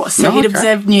were divorced. So he'd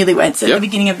observed newlyweds at the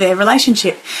beginning of their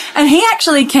relationship. And he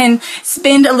actually can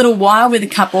spend a little while with a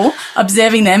couple,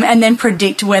 observing them, and then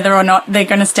predict whether or not they're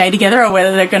going to stay together or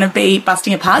whether they're going to be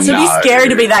busting apart. So it'd be scary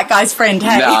to be that guy's friend,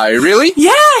 hey? No, really?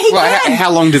 Yeah, he can.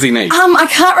 How long does he need? I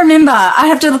can't remember. I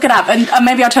have to look it up, and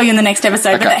maybe I'll tell you in the next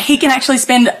episode. Okay. But he can actually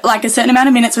spend like a certain amount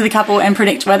of minutes with a couple and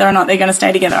predict whether or not they're going to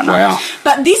stay together or not. Wow.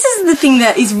 But this is the thing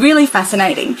that is really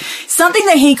fascinating. Something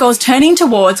that he calls turning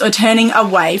towards or turning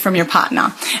away from your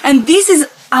partner. And this is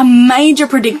a major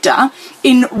predictor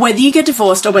in whether you get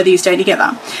divorced or whether you stay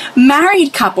together.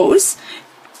 Married couples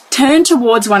turn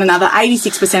towards one another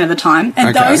 86% of the time,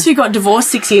 and those who got divorced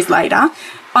 6 years later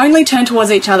only turn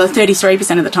towards each other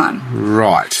 33% of the time.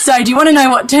 Right. So do you want to know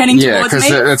what turning towards means?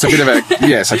 Yeah, because that's a bit of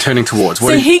a... so turning towards.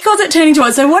 So he calls it turning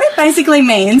towards. So what it basically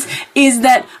means is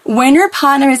that when your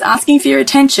partner is asking for your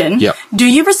attention, do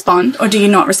you respond or do you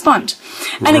not respond?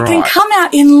 And it can come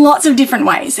out in lots of different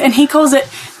ways. And he calls it,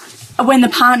 when the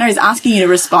partner is asking you to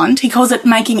respond, he calls it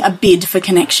making a bid for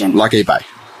connection. Like eBay.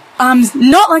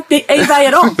 Not like the eBay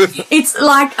at all. It's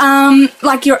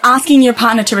like you're asking your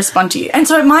partner to respond to you. And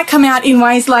so it might come out in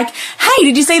ways like, hey,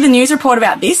 did you see the news report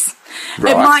about this?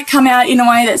 Right. It might come out in a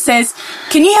way that says,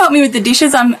 can you help me with the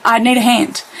dishes? I need a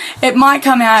hand. It might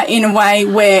come out in a way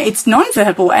where it's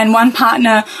non-verbal and one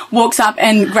partner walks up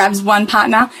and grabs one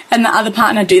partner and the other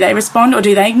partner, do they respond or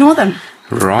do they ignore them?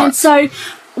 Right. And so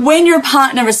when your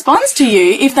partner responds to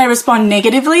you, if they respond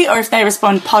negatively or if they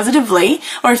respond positively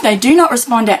or if they do not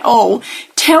respond at all,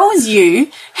 tells you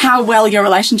how well your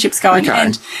relationship's going. Okay.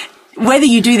 And whether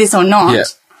you do this or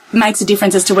not makes a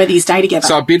difference as to whether you stay together.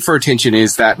 So a bid for attention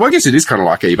is that, well, I guess it is kind of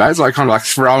like eBay. It's like kind of like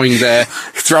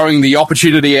throwing the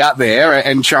opportunity out there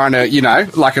and trying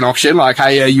to, like an auction, like,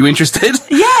 hey, are you interested?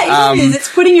 Yeah, it is.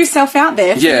 It's putting yourself out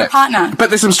there for your partner. But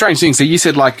there's some strange things. So you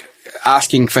said like,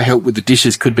 asking for help with the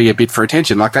dishes could be a bid for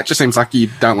attention. Like, that just seems like you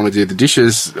don't want to do the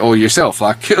dishes all yourself.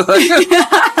 Like, I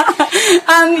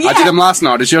did them last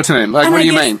night. It's your turn. Like, what do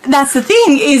you mean? That's the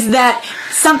thing, is that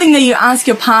something that you ask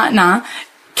your partner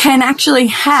can actually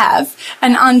have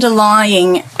an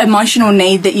underlying emotional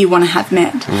need that you want to have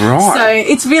met. Right. So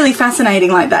it's really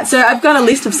fascinating like that. So I've got a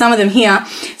list of some of them here.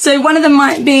 So one of them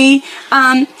might be, hey,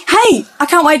 I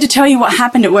can't wait to tell you what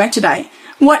happened at work today.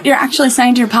 What you're actually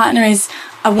saying to your partner is,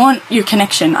 I want your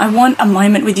connection. I want a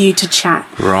moment with you to chat.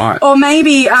 Right. Or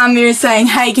maybe you're saying,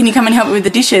 hey, can you come and help me with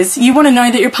the dishes? You want to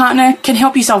know that your partner can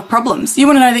help you solve problems. You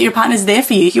want to know that your partner's there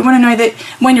for you. You want to know that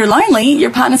when you're lonely,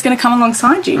 your partner's going to come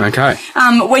alongside you. Okay.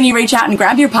 When you reach out and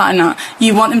grab your partner,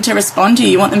 you want them to respond to you.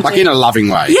 You want them like in a loving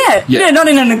way. Yeah, not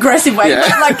in an aggressive way.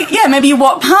 Yeah. But maybe you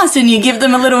walk past and you give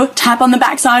them a little tap on the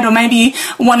backside, or maybe you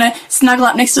want to snuggle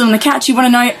up next to them on the couch. You want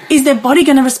to know, is their body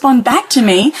going to respond back to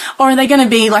me, or are they going to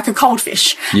be like a cold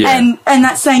fish? Yeah. And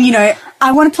that's saying,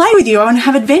 I want to play with you. I want to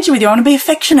have adventure with you. I want to be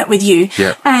affectionate with you.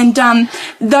 Yeah. And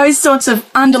those sorts of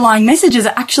underlying messages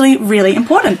are actually really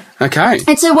important. Okay.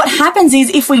 And so what happens is,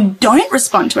 if we don't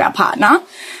respond to our partner,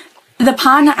 the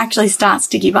partner actually starts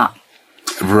to give up.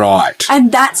 Right. And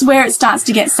that's where it starts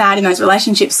to get sad in those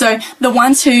relationships. So the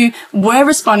ones who were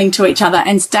responding to each other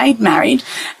and stayed married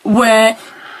were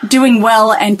doing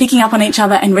well and picking up on each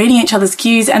other and reading each other's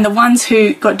cues, and the ones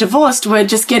who got divorced were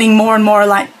just getting more and more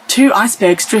like two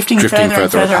icebergs drifting further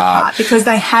and further apart because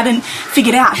they hadn't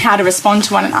figured out how to respond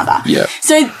to one another. Yeah.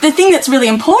 So the thing that's really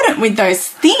important with those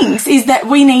things is that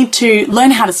we need to learn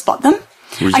how to spot them.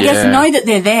 I guess know that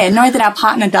they're there, know that our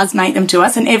partner does make them to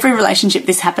us. In every relationship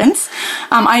this happens.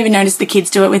 I even notice the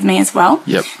kids do it with me as well.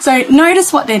 Yep. So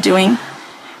notice what they're doing.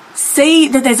 See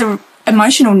that there's a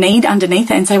emotional need underneath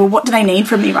it and say, well, what do they need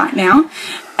from me right now?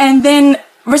 And then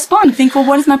respond. Think, well,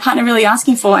 what is my partner really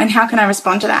asking for, and how can I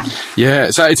respond to that?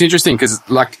 Yeah, so it's interesting because,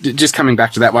 like, just coming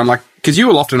back to that one, like, because you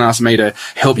will often ask me to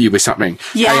help you with something.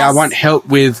 Yes. Hey, I want help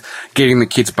with getting the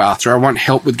kids' bath, or I want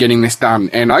help with getting this done.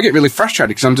 And I get really frustrated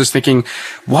because I'm just thinking,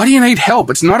 why do you need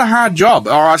help? It's not a hard job.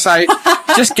 Or I say,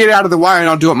 just get out of the way and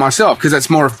I'll do it myself, because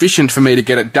it's more efficient for me to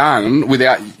get it done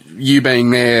without you being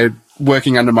there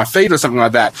working under my feet or something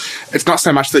like that, it's not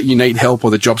so much that you need help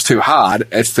or the job's too hard,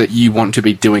 it's that you want to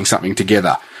be doing something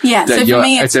together. Yeah, that so for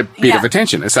me, it's a bit of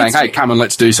attention. It's saying, hey, come and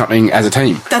let's do something as a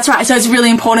team. That's right. So it's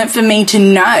really important for me to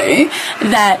know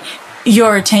that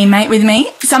you're a teammate with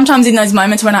me. Sometimes in those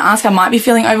moments when I ask, I might be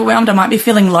feeling overwhelmed, I might be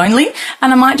feeling lonely,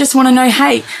 and I might just want to know,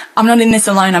 hey, I'm not in this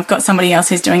alone. I've got somebody else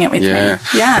who's doing it with me.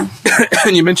 Yeah.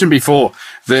 And you mentioned before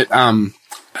that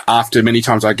after many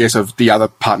times, I guess, of the other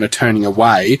partner turning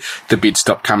away, the bids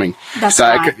stop coming. That's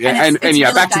right. And it's yeah,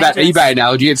 really back dangerous. to that eBay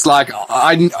analogy, it's like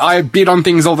I bid on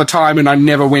things all the time and I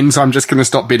never win, so I'm just going to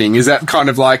stop bidding. Is that kind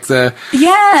of like the...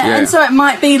 Yeah, and so it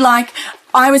might be like,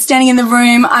 I was standing in the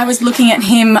room, I was looking at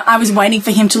him, I was waiting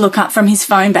for him to look up from his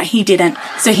phone, but he didn't,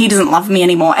 so he doesn't love me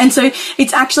anymore. And so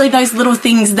it's actually those little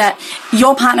things that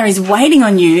your partner is waiting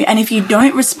on you, and if you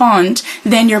don't respond,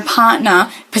 then your partner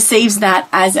perceives that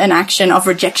as an action of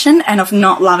rejection and of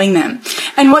not loving them.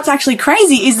 And what's actually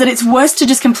crazy is that it's worse to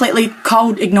just completely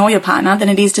cold ignore your partner than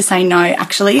it is to say, no,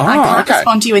 actually, I can't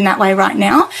respond to you in that way right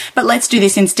now, but let's do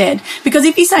this instead. Because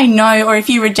if you say no, or if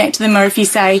you reject them, or if you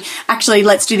say, actually,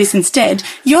 let's do this instead,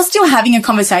 you're still having a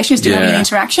conversation, you're still having an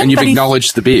interaction. And you've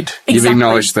acknowledged the bid. Exactly. You've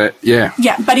acknowledged that, Yeah,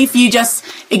 but if you just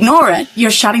ignore it,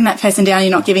 you're shutting that person down,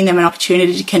 you're not giving them an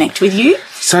opportunity to connect with you.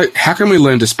 So how can we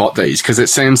learn to spot these? Because it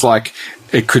seems like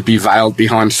it could be veiled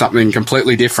behind something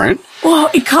completely different. Well,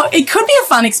 it could be a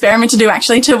fun experiment to do,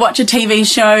 actually, to watch a TV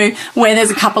show where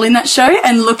there's a couple in that show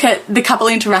and look at the couple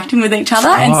interacting with each other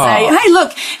and say, hey,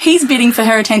 look, he's bidding for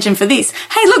her attention for this.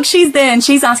 Hey, look, she's there and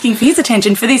she's asking for his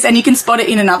attention for this. And you can spot it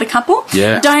in another couple.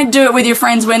 Yeah. Don't do it with your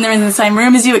friends when they're in the same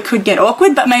room as you. It could get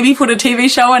awkward, but maybe put a TV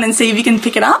show on and see if you can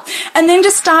pick it up. And then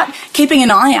just start keeping an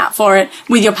eye out for it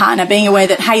with your partner, being aware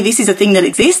that, hey, this is a thing that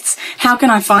exists. How can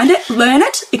I find it, learn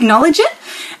it, acknowledge it?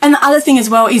 And the other thing as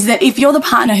well is that if you're the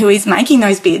partner who is making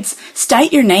those bids,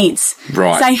 state your needs.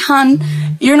 Right. Say, hun,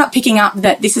 you're not picking up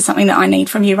that this is something that I need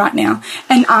from you right now.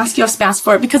 And ask your spouse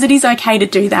for it, because it is okay to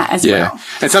do that as well.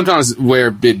 And sometimes we're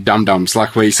a bit dum-dums,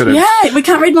 like we sort of... Yeah, we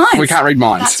can't read minds. We can't read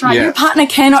minds. That's right. Yeah. Your partner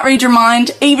cannot read your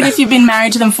mind. Even if you've been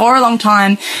married to them for a long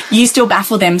time, you still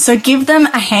baffle them. So give them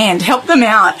a hand, help them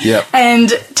out, and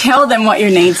tell them what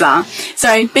your needs are.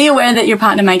 So be aware that your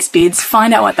partner makes bids,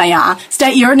 find out what they are,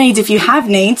 state your needs if you have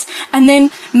needs, and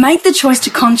then make the choice to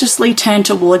consciously turn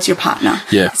towards your partner.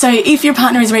 Yeah. So if your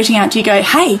partner is reaching out to you, go,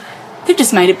 hey, they've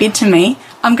just made a bid to me.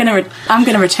 I'm going to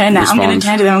return that. Respond. I'm going to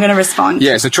turn to them. I'm going to respond.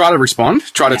 Yeah, so try to respond.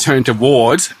 Try to turn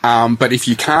towards. But if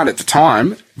you can't at the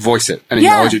time, voice it and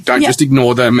acknowledge it. Don't just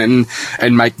ignore them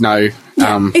and make no...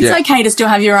 It's okay to still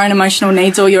have your own emotional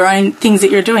needs or your own things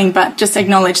that you're doing, but just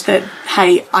acknowledge that,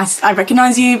 hey, I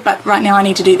recognise you, but right now I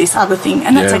need to do this other thing,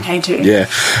 and that's okay too. Yeah.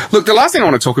 Look, the last thing I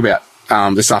want to talk about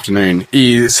this afternoon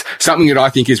is something that I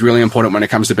think is really important when it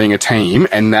comes to being a team,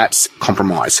 and that's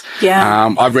compromise.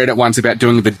 Yeah. I've read it once about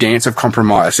doing the dance of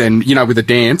compromise, and, you know, with the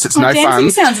dance, it's no fun. Dancing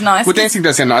sounds nice. Well, dancing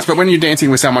does sound nice, but when you're dancing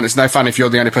with someone, it's no fun if you're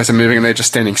the only person moving and they're just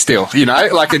standing still, you know?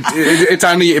 Like, it's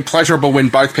only pleasurable when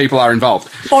both people are involved.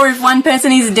 Or if one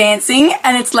person is dancing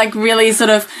and it's, like, really sort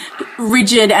of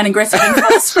rigid and aggressive and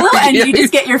forceful, and you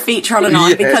just get your feet trodden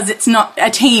on because it's not a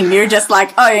team. You're just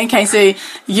like, oh, okay, so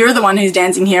you're the one who's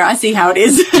dancing here. I see how it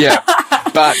is. Yeah.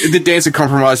 But the dance of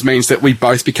compromise means that we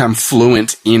both become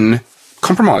fluent in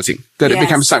compromising, that it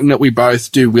becomes something that we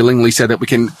both do willingly so that we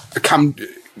can come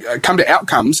to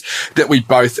outcomes that we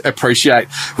both appreciate.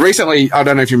 Recently, I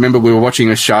don't know if you remember, we were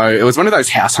watching a show. It was one of those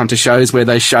house hunter shows where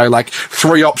they show like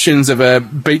 3 options of a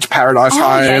beach paradise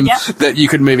home that you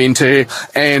could move into.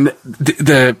 And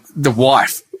the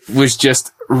wife was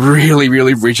just really,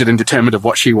 really rigid and determined of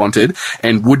what she wanted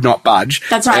and would not budge.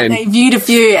 That's right. They viewed a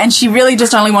few, and she really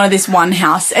just only wanted this one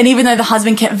house. And even though the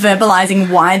husband kept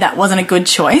verbalizing why that wasn't a good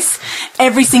choice,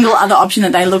 every single other option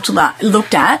that they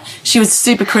looked at, she was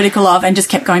super critical of and just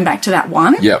kept going back to that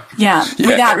one. Yep. Yeah.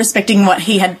 Without respecting what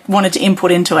he had wanted to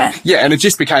input into it. Yeah, and it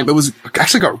was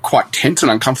actually got quite tense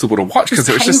and uncomfortable to watch because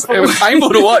it was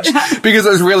painful to watch because it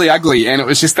was really ugly, and it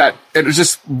was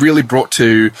just really brought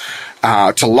to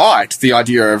light the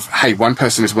idea of, hey, one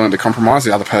person is willing to compromise,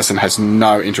 the other person has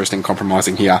no interest in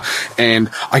compromising here. And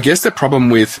I guess the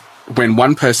problem with when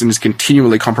one person is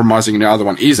continually compromising and the other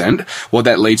one isn't, what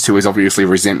that leads to is obviously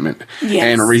resentment. Yes.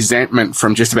 And resentment,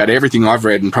 from just about everything I've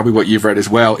read and probably what you've read as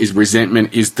well, is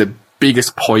resentment is the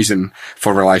biggest poison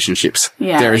for relationships.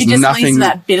 Yeah, there is it just nothing leads to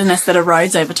that bitterness that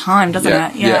erodes over time, doesn't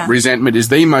it? Yeah. Resentment is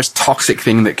the most toxic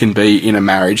thing that can be in a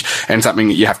marriage and something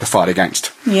that you have to fight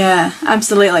against. Yeah,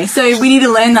 absolutely. So we need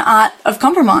to learn the art of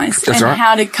compromise. That's right.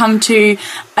 How to come to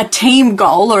a team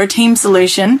goal or a team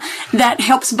solution that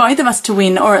helps both of us to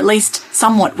win, or at least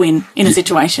somewhat win in a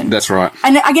situation. That's right.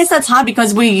 And I guess that's hard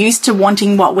because we're used to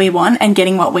wanting what we want and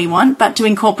getting what we want, but to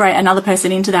incorporate another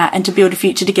person into that and to build a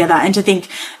future together and to think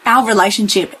our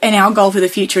relationship and our goal for the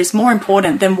future is more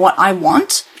important than what I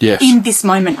want in this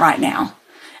moment right now.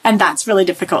 And that's really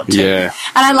difficult too. Yeah.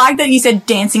 And I like that you said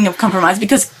dancing of compromise,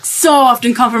 because so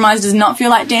often compromise does not feel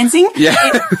like dancing. Yeah.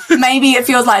 Maybe it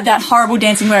feels like that horrible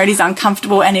dancing where it is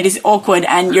uncomfortable and it is awkward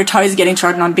and your toes are getting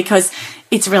trodden on because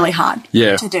it's really hard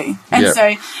to do. And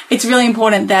so it's really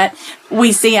important that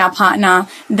we see our partner,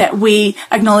 that we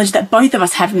acknowledge that both of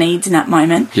us have needs in that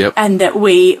moment, and that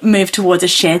we move towards a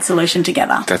shared solution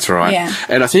together. That's right. Yeah.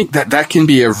 And I think that can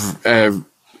be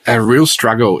a real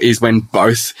struggle, is when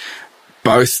both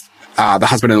the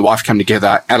husband and the wife come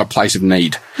together at a place of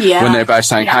need. Yeah. When they're both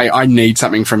saying, hey, I need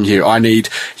something from you. I need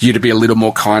you to be a little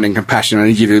more kind and compassionate. I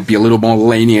need you to be a little more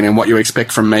lenient in what you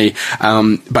expect from me.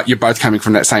 But you're both coming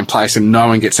from that same place and no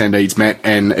one gets their needs met,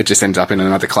 and it just ends up in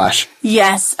another clash.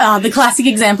 Yes. The classic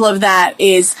example of that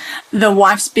is the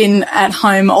wife's been at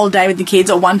home all day with the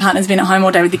kids, or one partner's been at home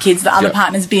all day with the kids. The other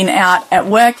partner's been out at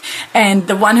work, and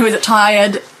the one who is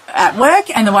tired at work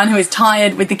and the one who is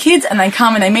tired with the kids, and they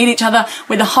come and they meet each other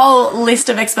with a whole list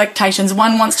of expectations.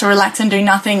 One wants to relax and do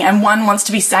nothing, and one wants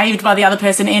to be saved by the other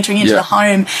person entering into the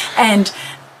home, and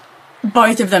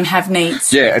both of them have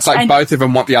needs. Yeah, it's like both of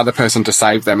them want the other person to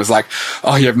save them. It's like,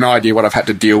 oh, you have no idea what I've had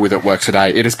to deal with at work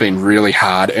today. It has been really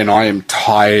hard and I am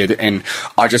tired and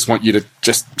I just want you to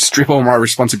just strip all my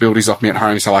responsibilities off me at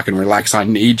home so I can relax. I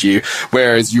need you.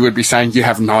 Whereas you would be saying, you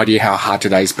have no idea how hard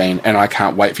today's been and I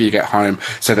can't wait for you to get home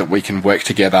so that we can work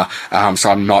together,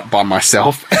 so I'm not by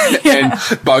myself. And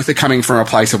both are coming from a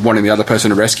place of wanting the other person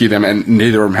to rescue them, and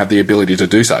neither of them have the ability to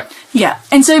do so. Yeah.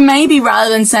 And so maybe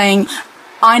rather than saying,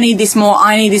 I need this more,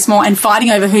 and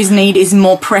fighting over whose need is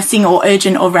more pressing or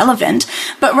urgent or relevant,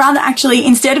 but rather actually,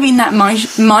 instead of in that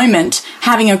moment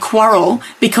having a quarrel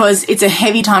because it's a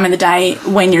heavy time of the day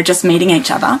when you're just meeting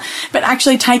each other, but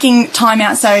actually taking time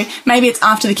out. So maybe it's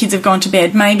after the kids have gone to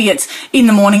bed, maybe it's in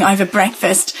the morning over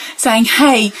breakfast, saying,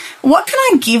 hey, what can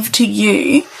I give to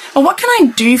you? Or what can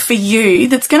I do for you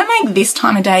that's going to make this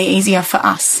time of day easier for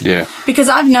us? Yeah. Because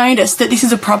I've noticed that this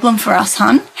is a problem for us,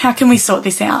 hun. How can we sort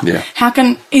this out? Yeah.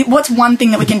 What's one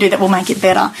thing that we can do that will make it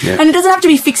better? Yeah. And it doesn't have to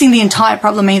be fixing the entire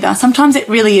problem either. Sometimes it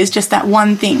really is just that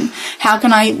one thing. How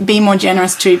can I be more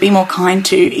generous to, be more kind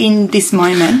to in this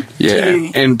moment?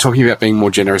 Yeah. And talking about being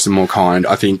more generous and more kind,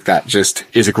 I think that just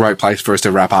is a great place for us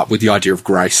to wrap up with the idea of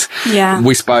grace. Yeah.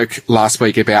 We spoke last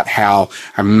week about how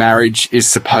a marriage is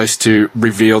supposed to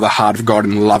reveal the heart of God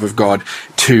and the love of God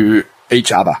to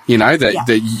each other, you know,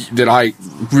 that I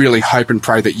really hope and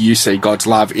pray that you see God's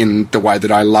love in the way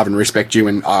that I love and respect you,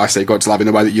 and I see God's love in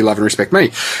the way that you love and respect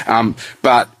me.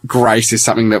 But grace is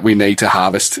something that we need to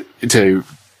harvest to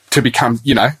become,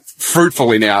 you know,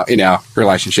 fruitful in our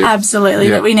relationship. Absolutely.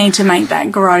 Yeah. That we need to make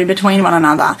that grow between one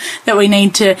another, that we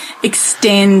need to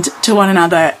extend to one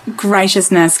another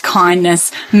graciousness,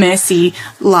 kindness, mercy,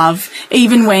 love,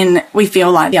 even when we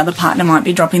feel like the other partner might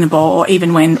be dropping the ball, or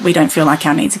even when we don't feel like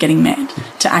our needs are getting met,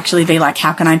 to actually be like,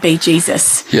 how can I be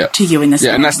Jesus to you in this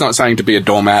moment? And that's not saying to be a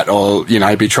doormat or, you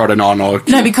know, be trodden on, or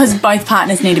no, because both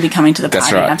partners need to be coming to the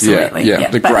party. That's right. Absolutely.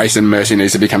 Yeah. The grace and mercy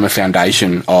needs to become a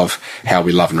foundation of how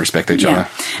we love and respect each other.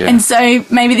 Yeah. And so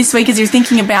maybe this week, as you're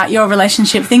thinking about your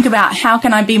relationship, think about, how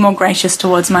can I be more gracious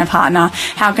towards my partner?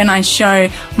 How can I show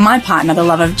my partner the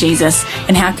love of Jesus?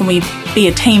 And how can we be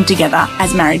a team together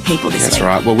as married people this week? That's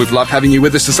right. Well, we've loved having you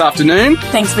with us this afternoon.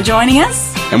 Thanks for joining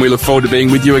us. And we look forward to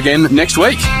being with you again next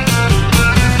week.